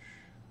page.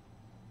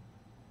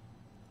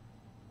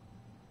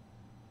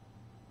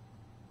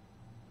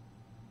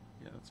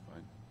 Yeah, that's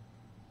fine.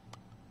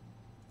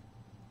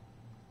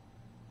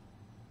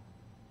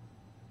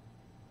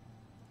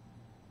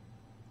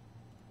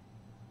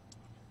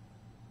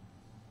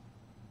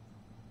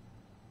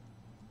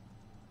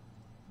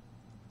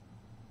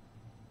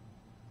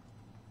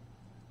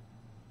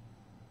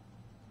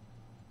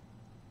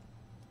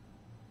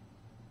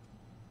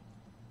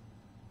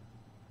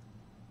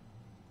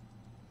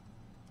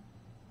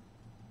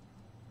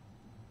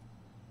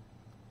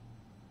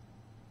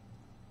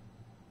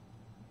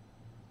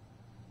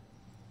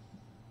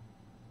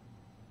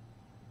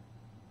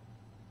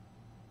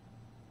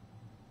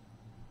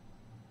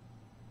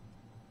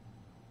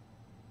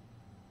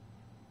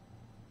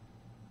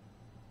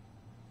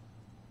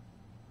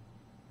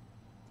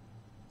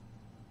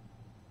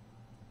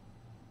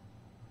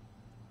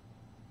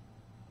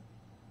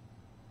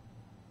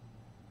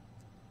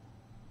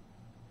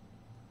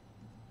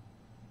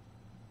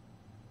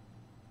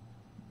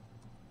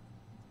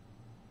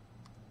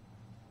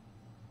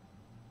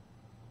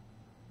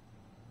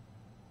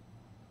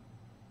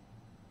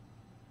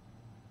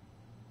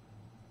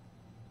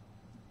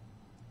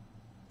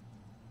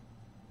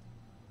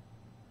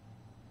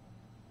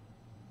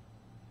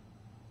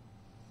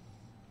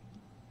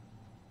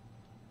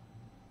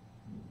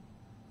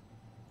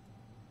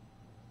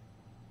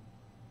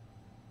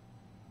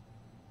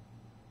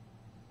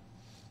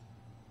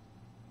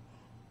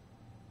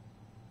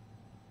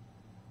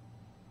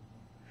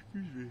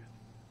 Excuse me.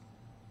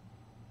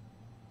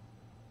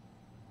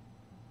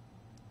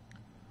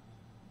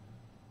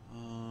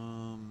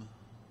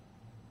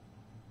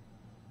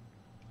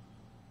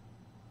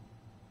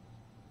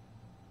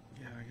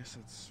 Yeah, I guess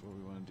that's what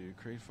we want to do.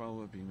 Create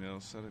follow-up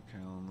emails, set up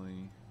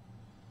Calendly.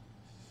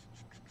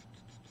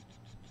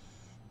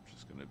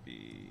 Just gonna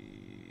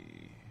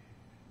be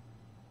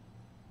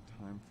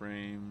time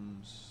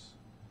frames,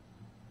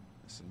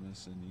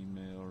 SMS and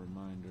email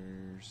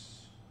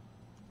reminders.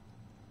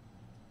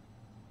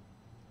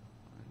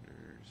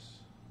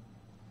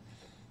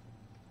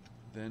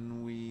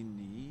 Then we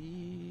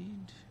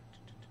need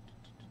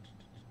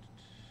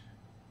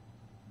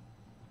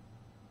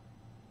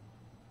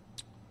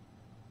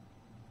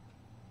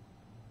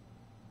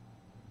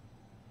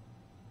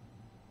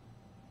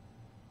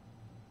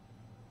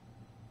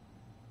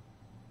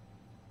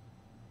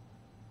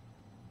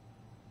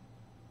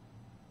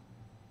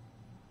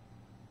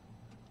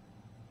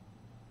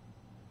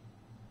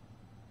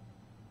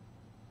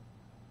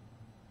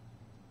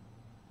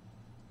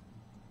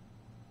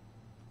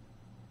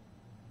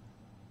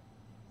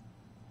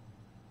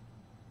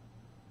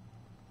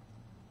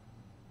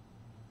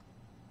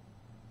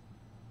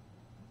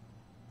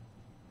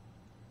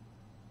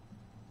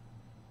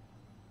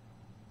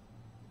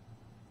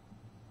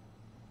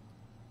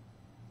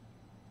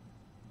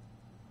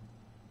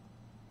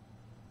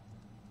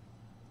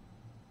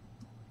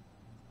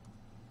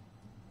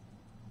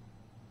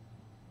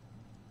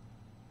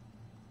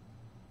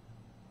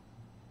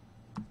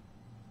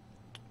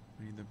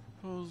the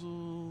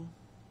proposal.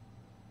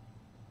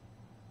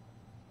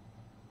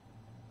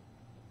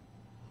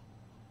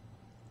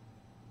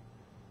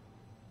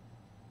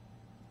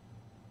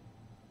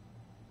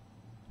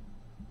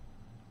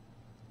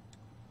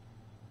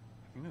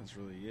 I think that's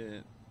really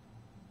it.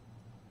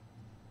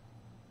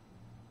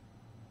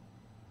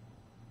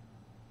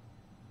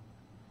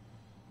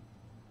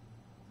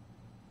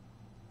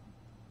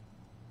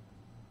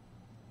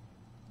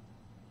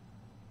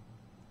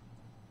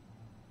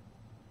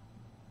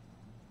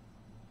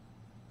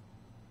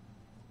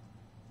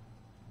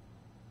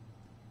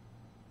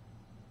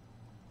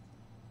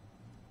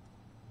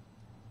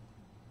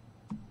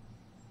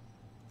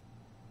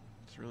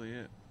 That's really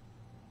it.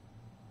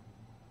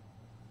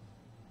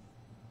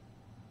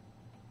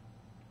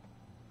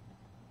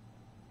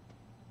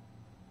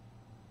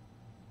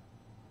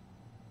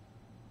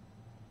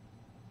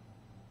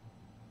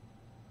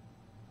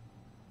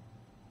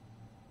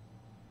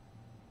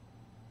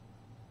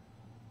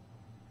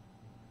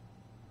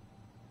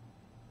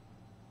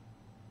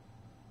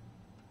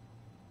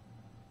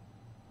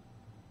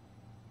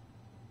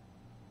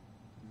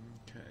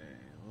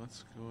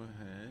 let's go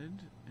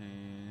ahead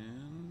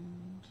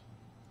and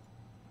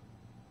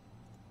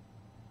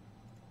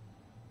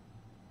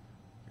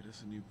get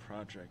us a new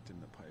project in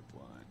the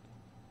pipeline.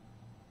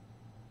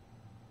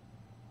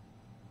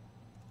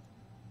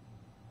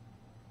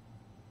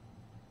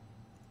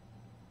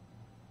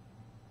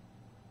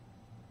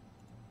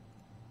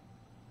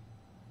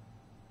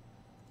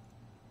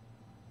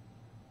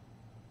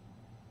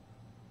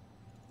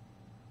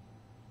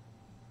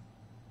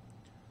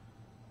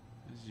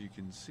 As you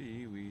can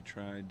see, we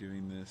tried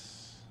doing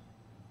this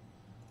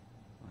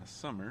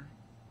last summer.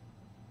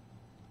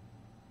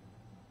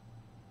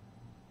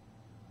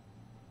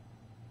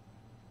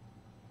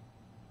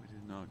 We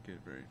did not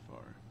get very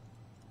far.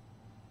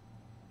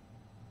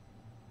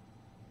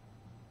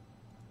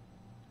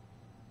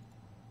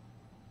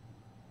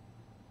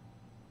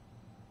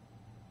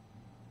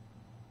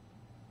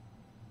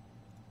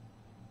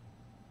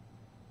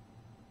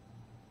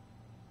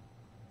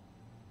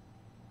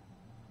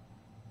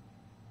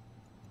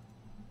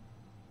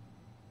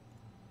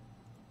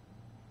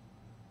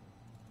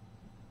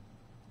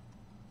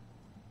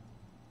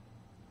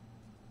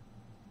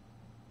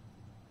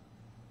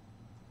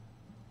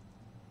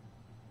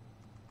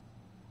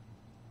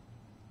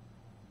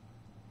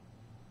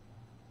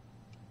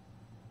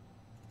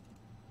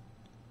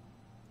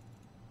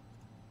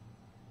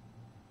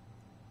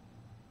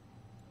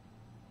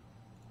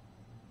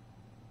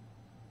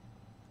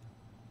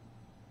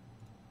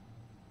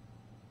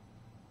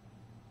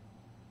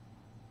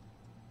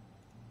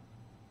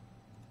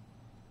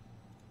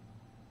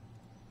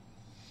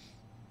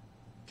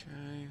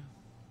 Okay.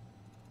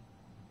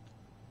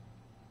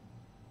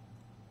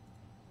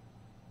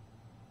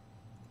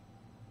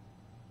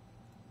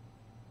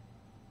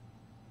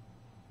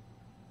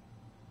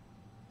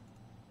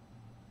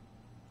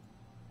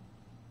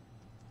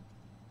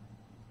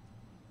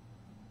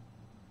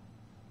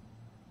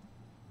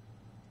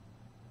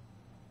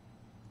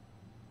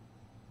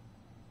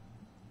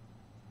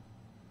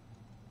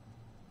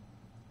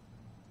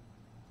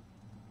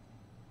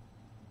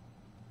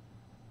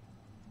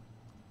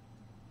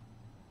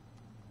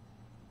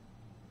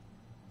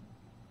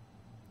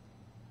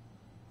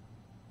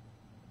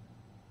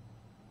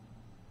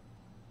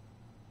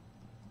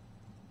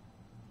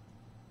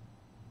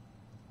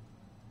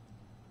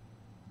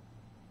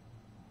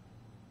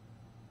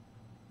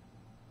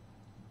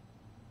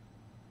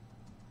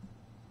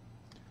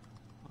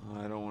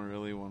 I don't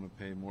really want to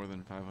pay more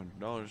than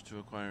 $500 to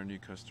acquire a new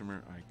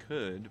customer. I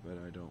could, but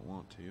I don't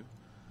want to.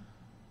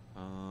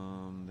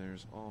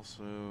 There's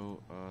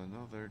also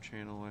another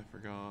channel I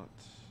forgot.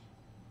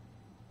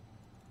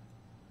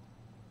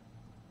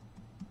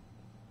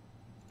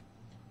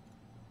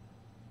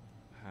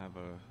 I have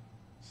a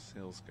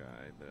sales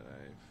guy that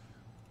I've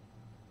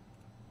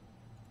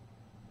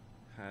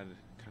had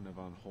kind of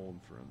on hold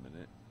for a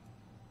minute.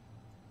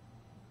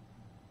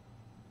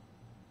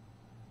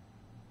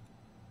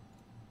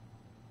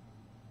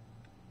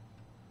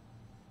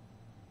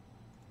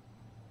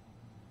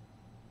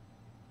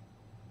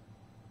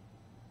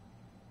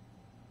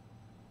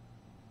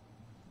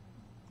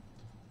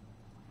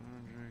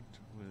 Project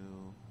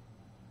will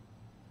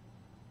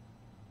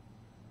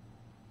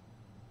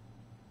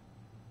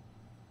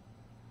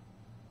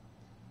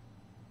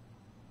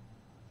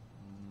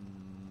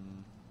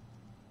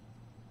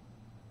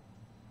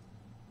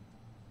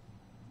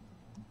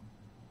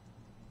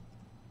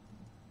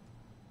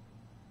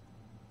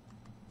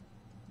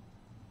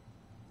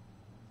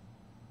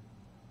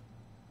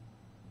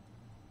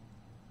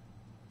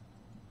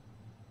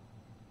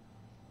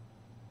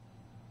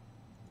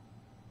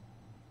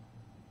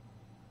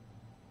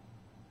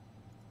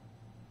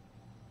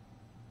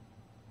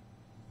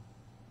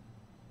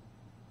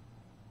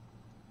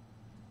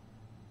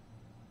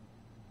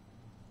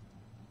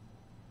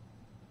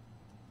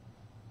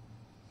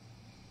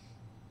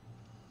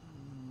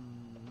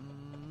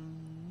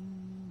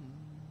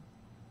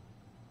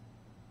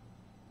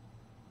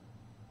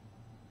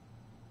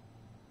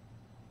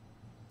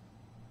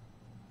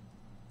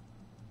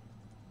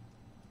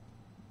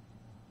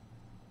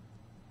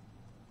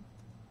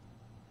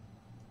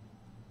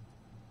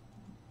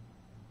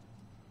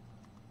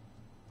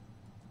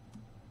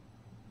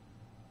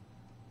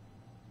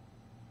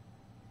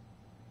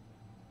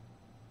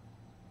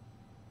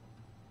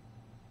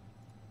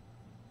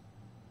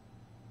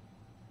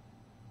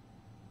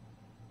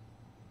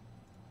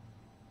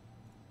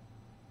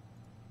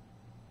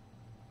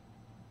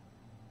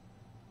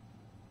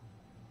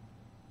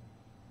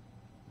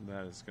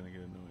that is going to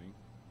get annoying.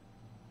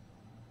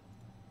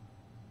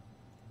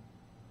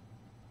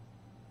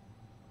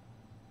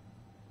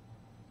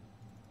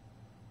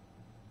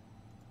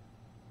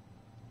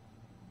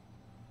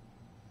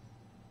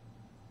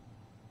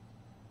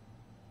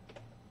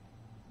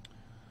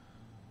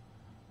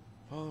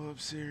 Follow-up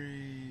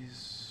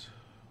series.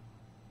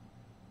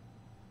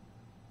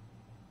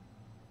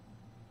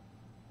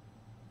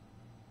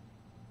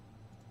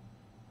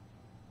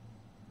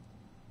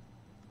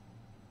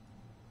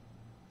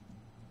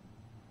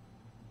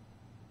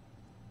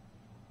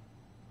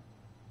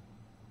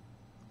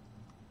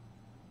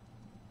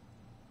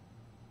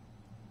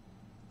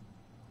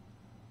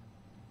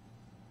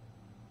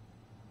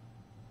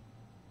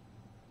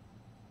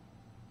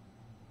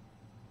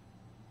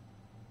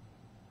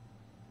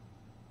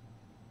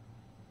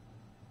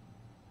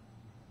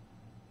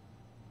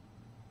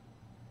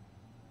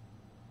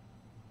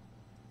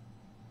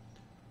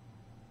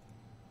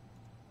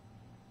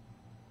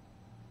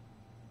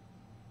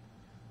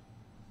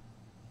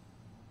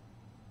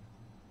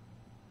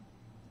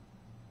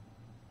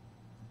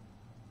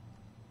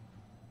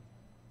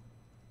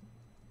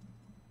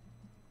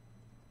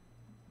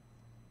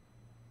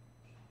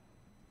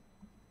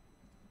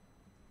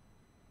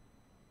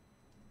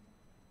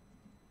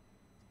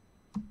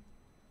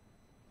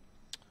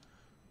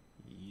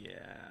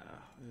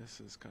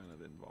 this is kind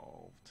of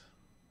involved.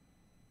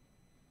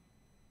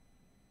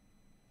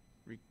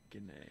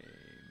 Freaking A,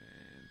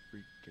 man.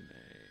 Freaking A.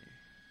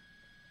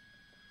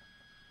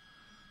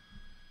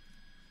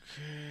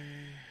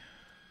 Okay.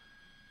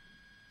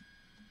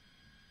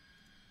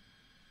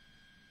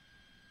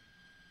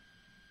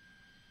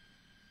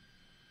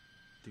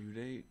 Due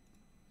date.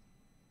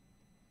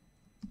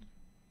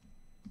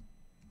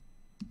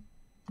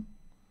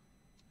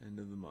 End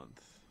of the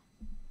month.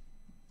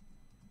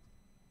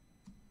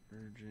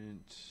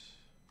 Urgent.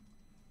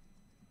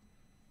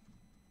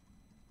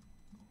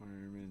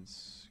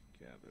 Requirements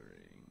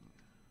gathering.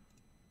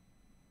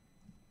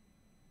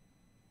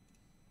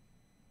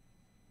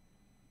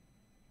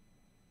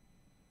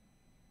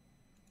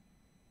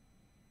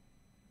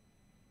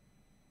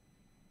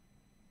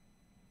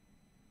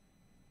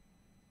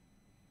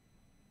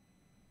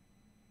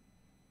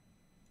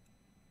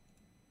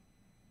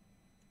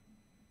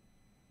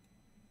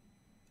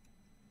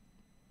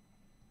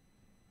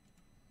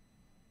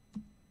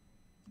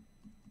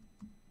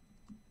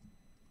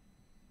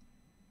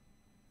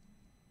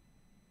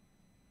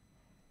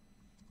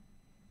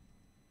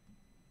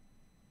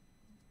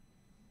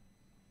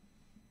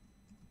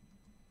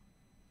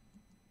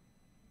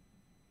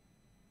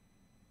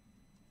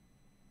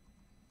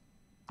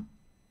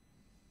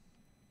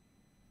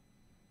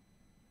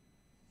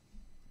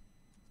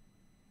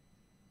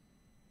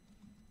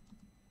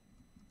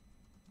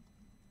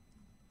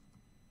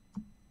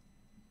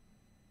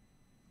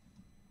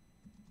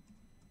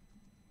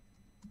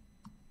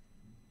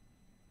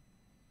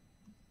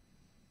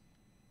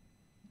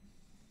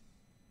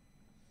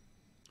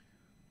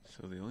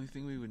 So the only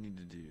thing we would need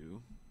to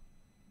do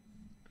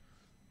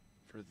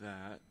for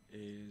that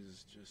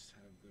is just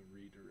have the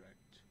redirect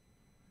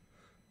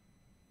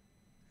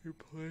in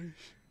place.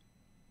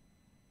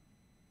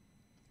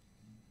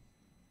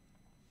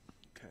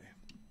 Okay.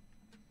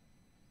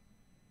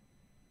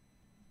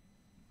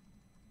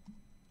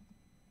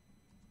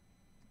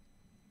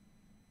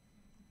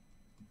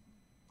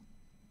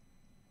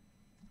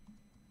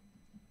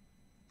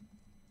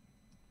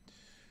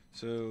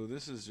 So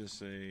this is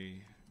just a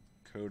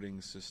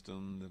coding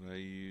system that I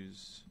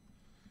use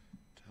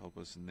to help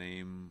us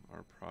name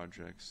our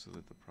projects so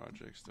that the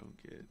projects don't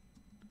get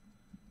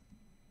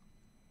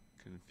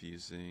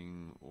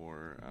confusing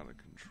or out of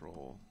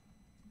control.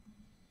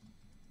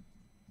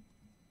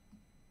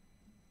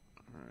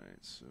 Alright,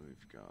 so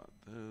we've got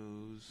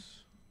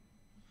those.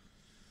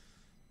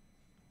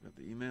 We've got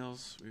the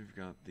emails. We've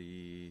got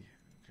the...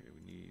 Okay,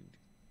 we need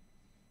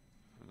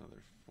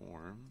another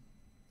form.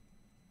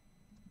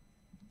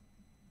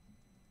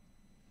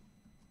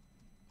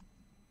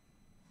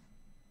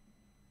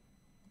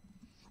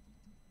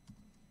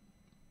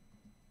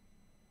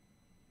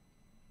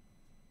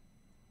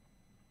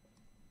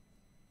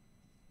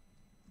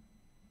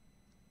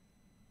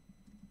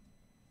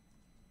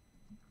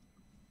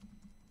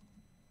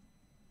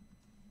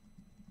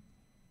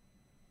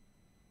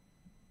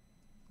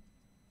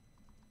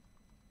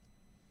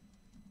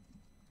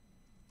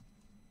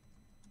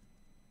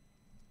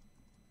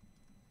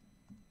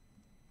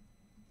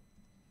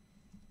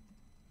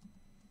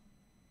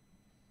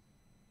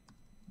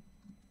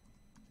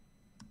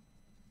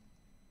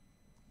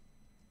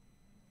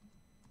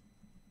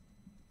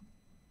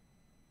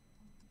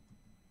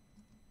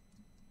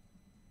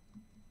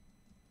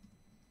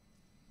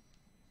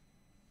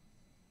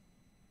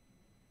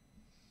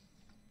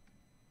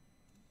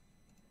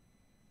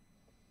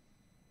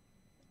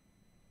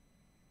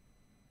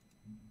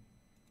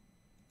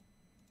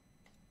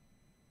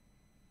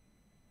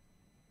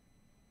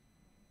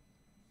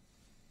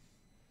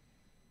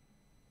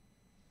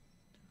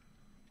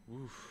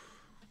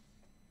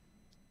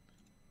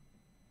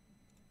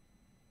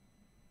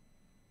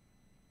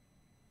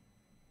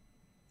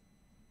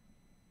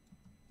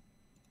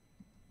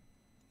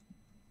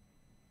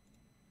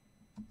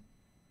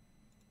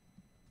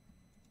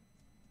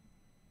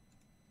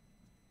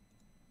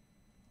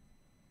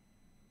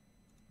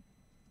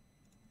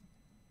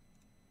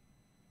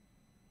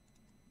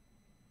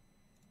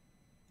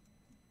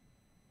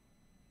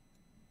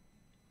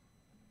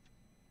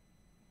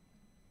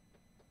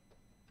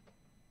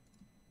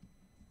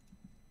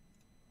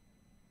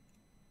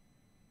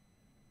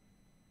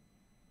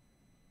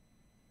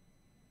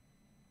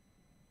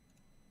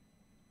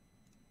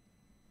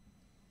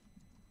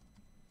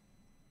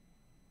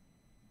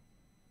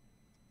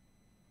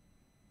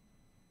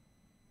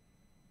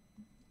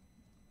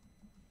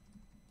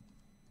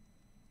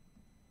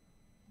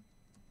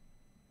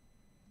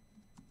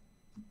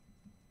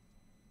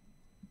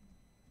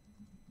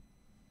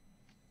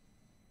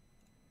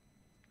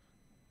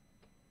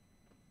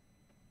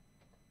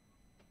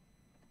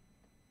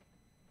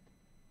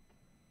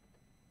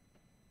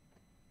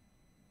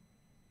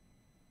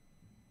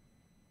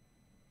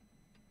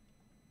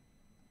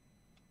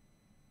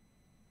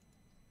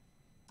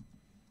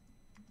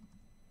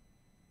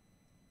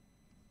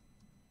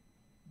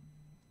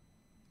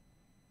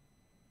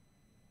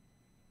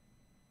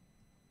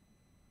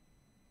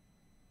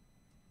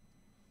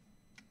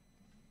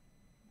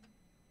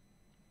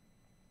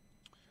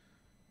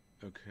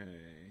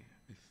 Okay,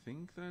 I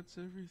think that's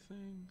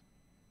everything.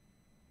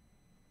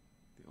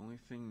 The only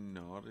thing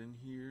not in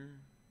here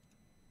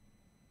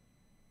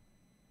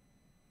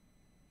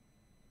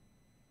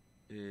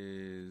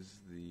is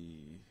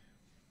the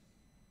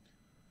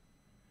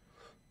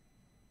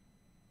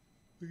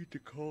look at the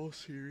call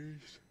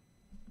series,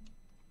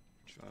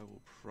 which I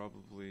will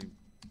probably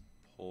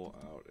pull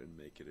out and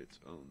make it its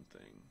own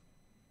thing.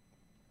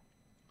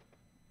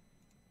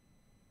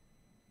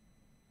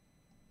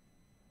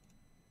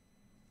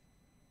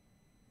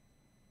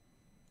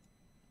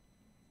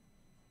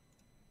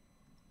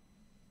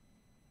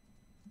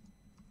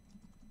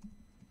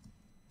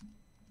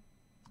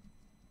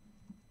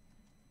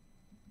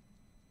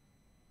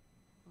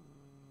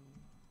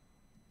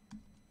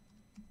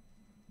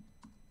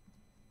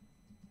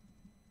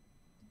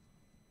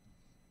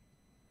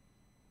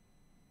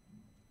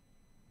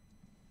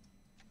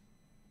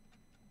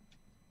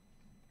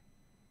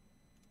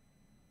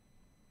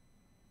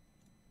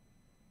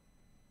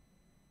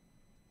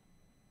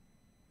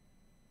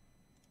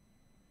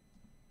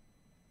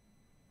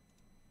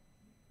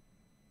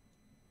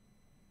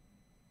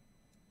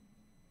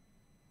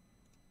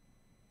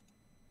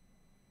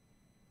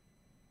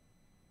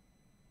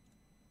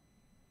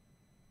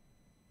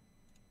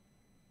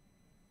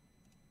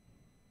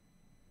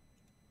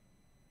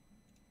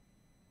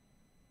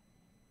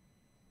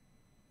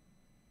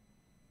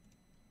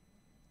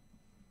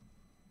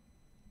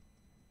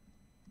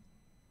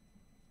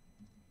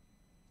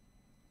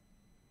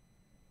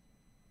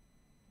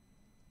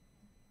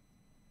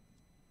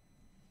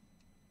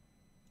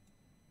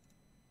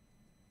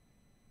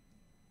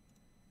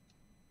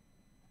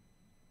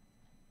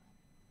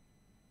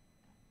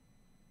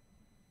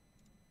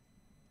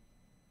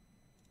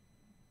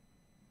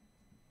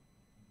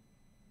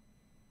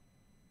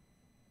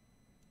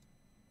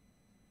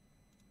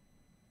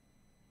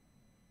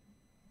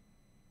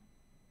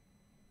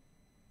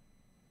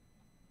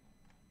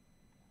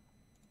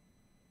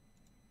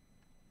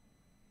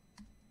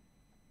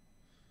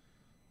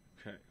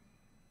 Okay.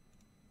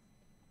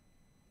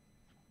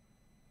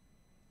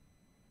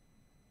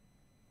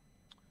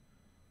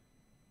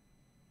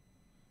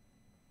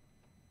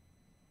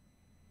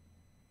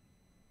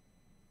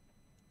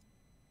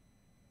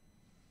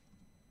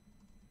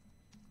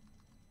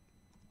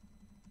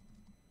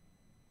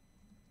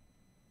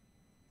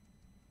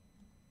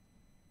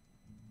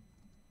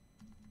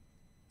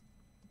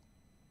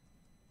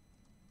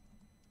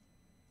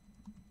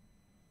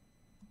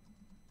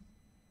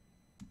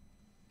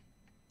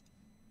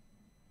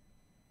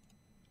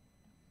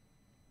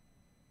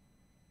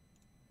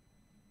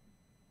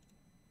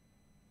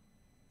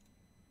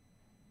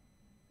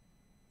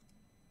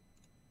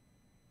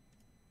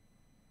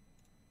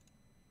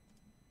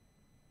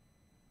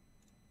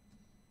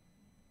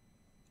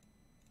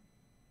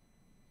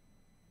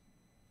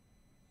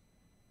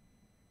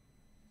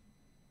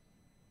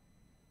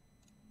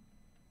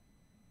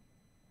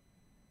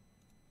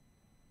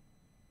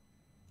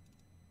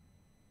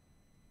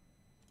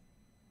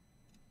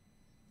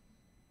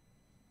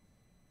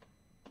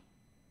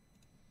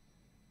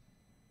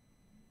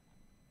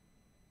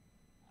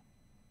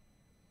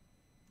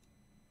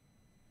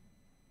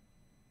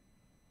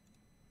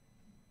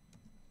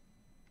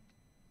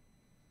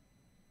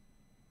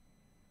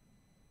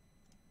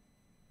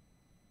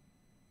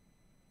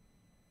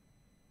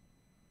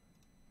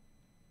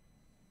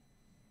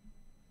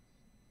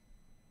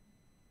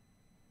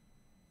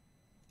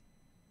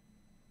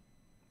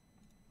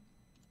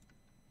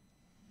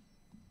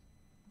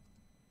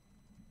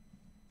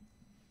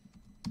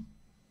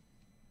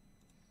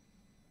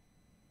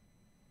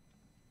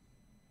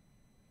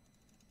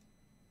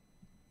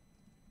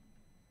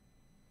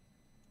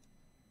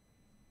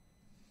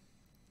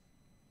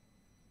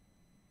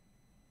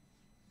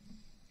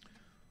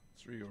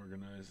 Let's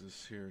reorganize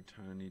this here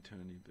a tiny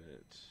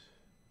bit.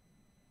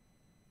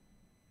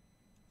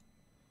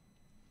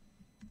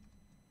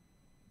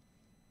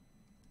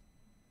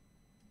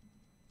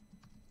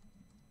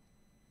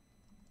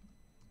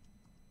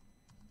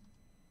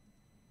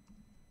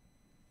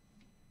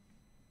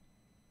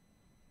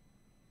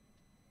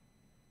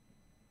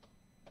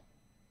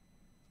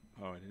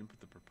 Oh, I didn't put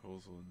the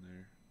proposal in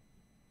there.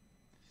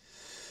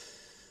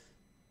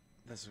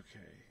 That's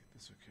okay.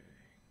 That's okay.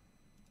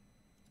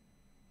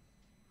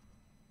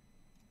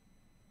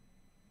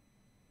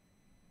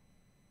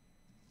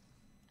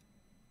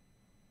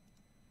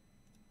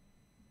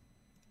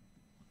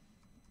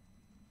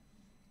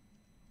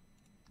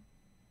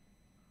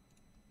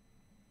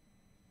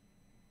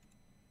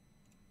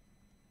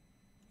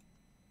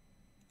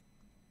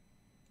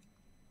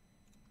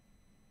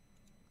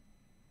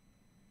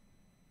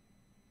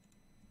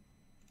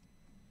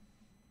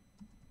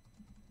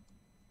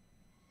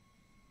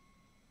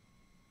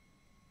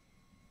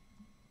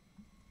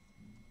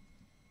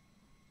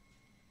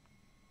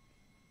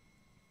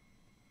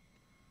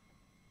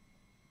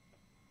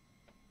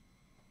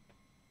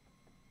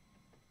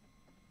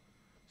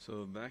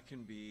 So that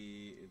can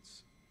be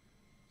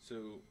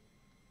so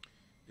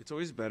it's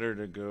always better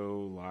to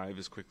go live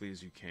as quickly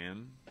as you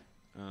can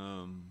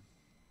And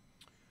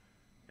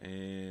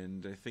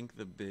I think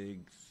the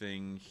big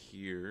thing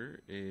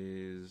here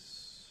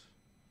is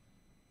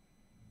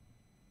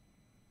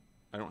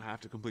I don't have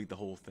to complete the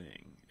whole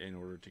thing in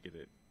order to get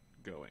it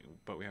going,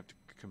 but we have to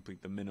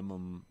complete the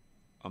minimum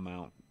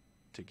amount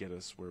to get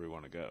us where we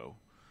want to go.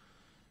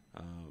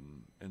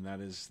 And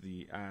that is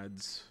the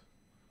ads,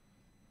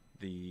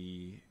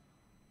 the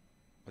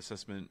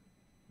assessment,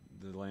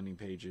 the landing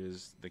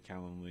pages, the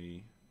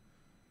Calendly,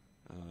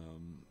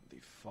 the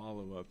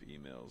follow-up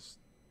emails.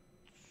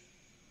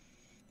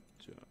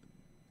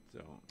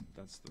 Don't.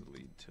 That's the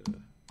lead to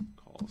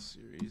call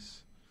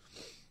series.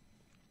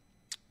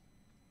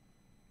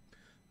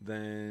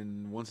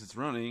 Then once it's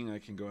running, I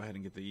can go ahead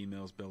and get the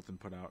emails built and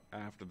put out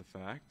after the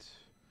fact.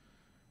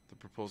 The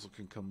proposal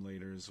can come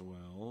later as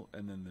well,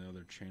 and then the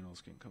other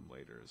channels can come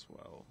later as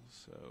well.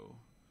 So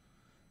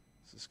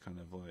this is kind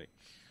of like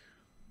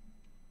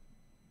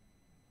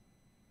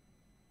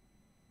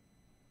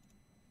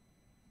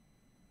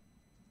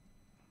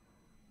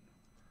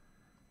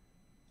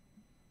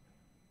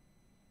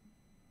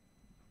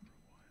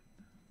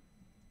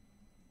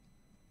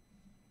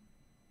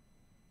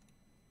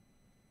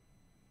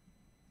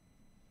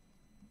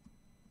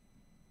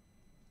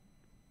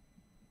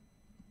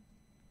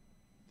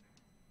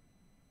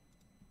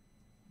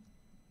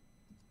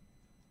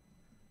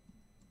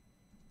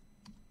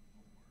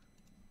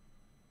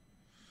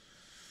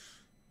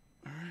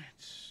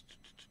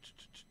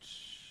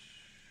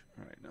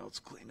now let's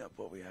clean up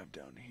what we have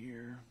down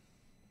here.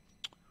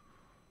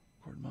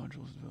 Record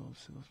modules, develop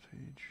sales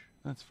page.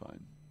 That's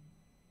fine.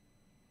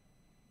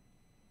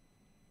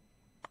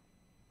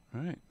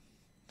 All right.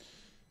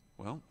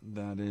 Well,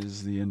 that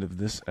is the end of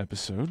this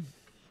episode.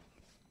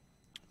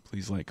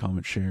 Please like,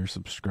 comment, share,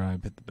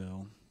 subscribe, hit the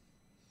bell.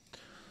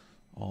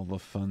 All the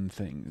fun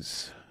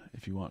things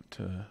if you want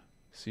to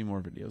see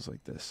more videos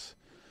like this.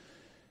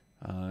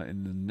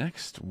 In the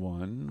next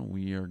one,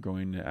 we are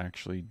going to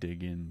actually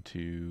dig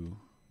into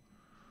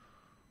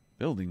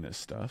building this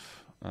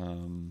stuff. I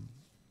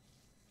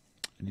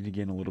need to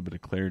gain a little bit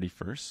of clarity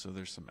first, so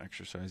there's some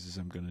exercises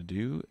I'm going to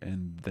do,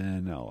 and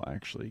then I'll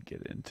actually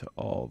get into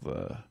all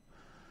the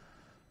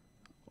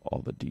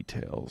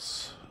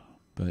details.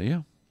 But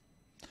yeah,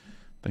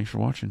 thanks for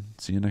watching.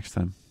 See you next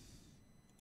time.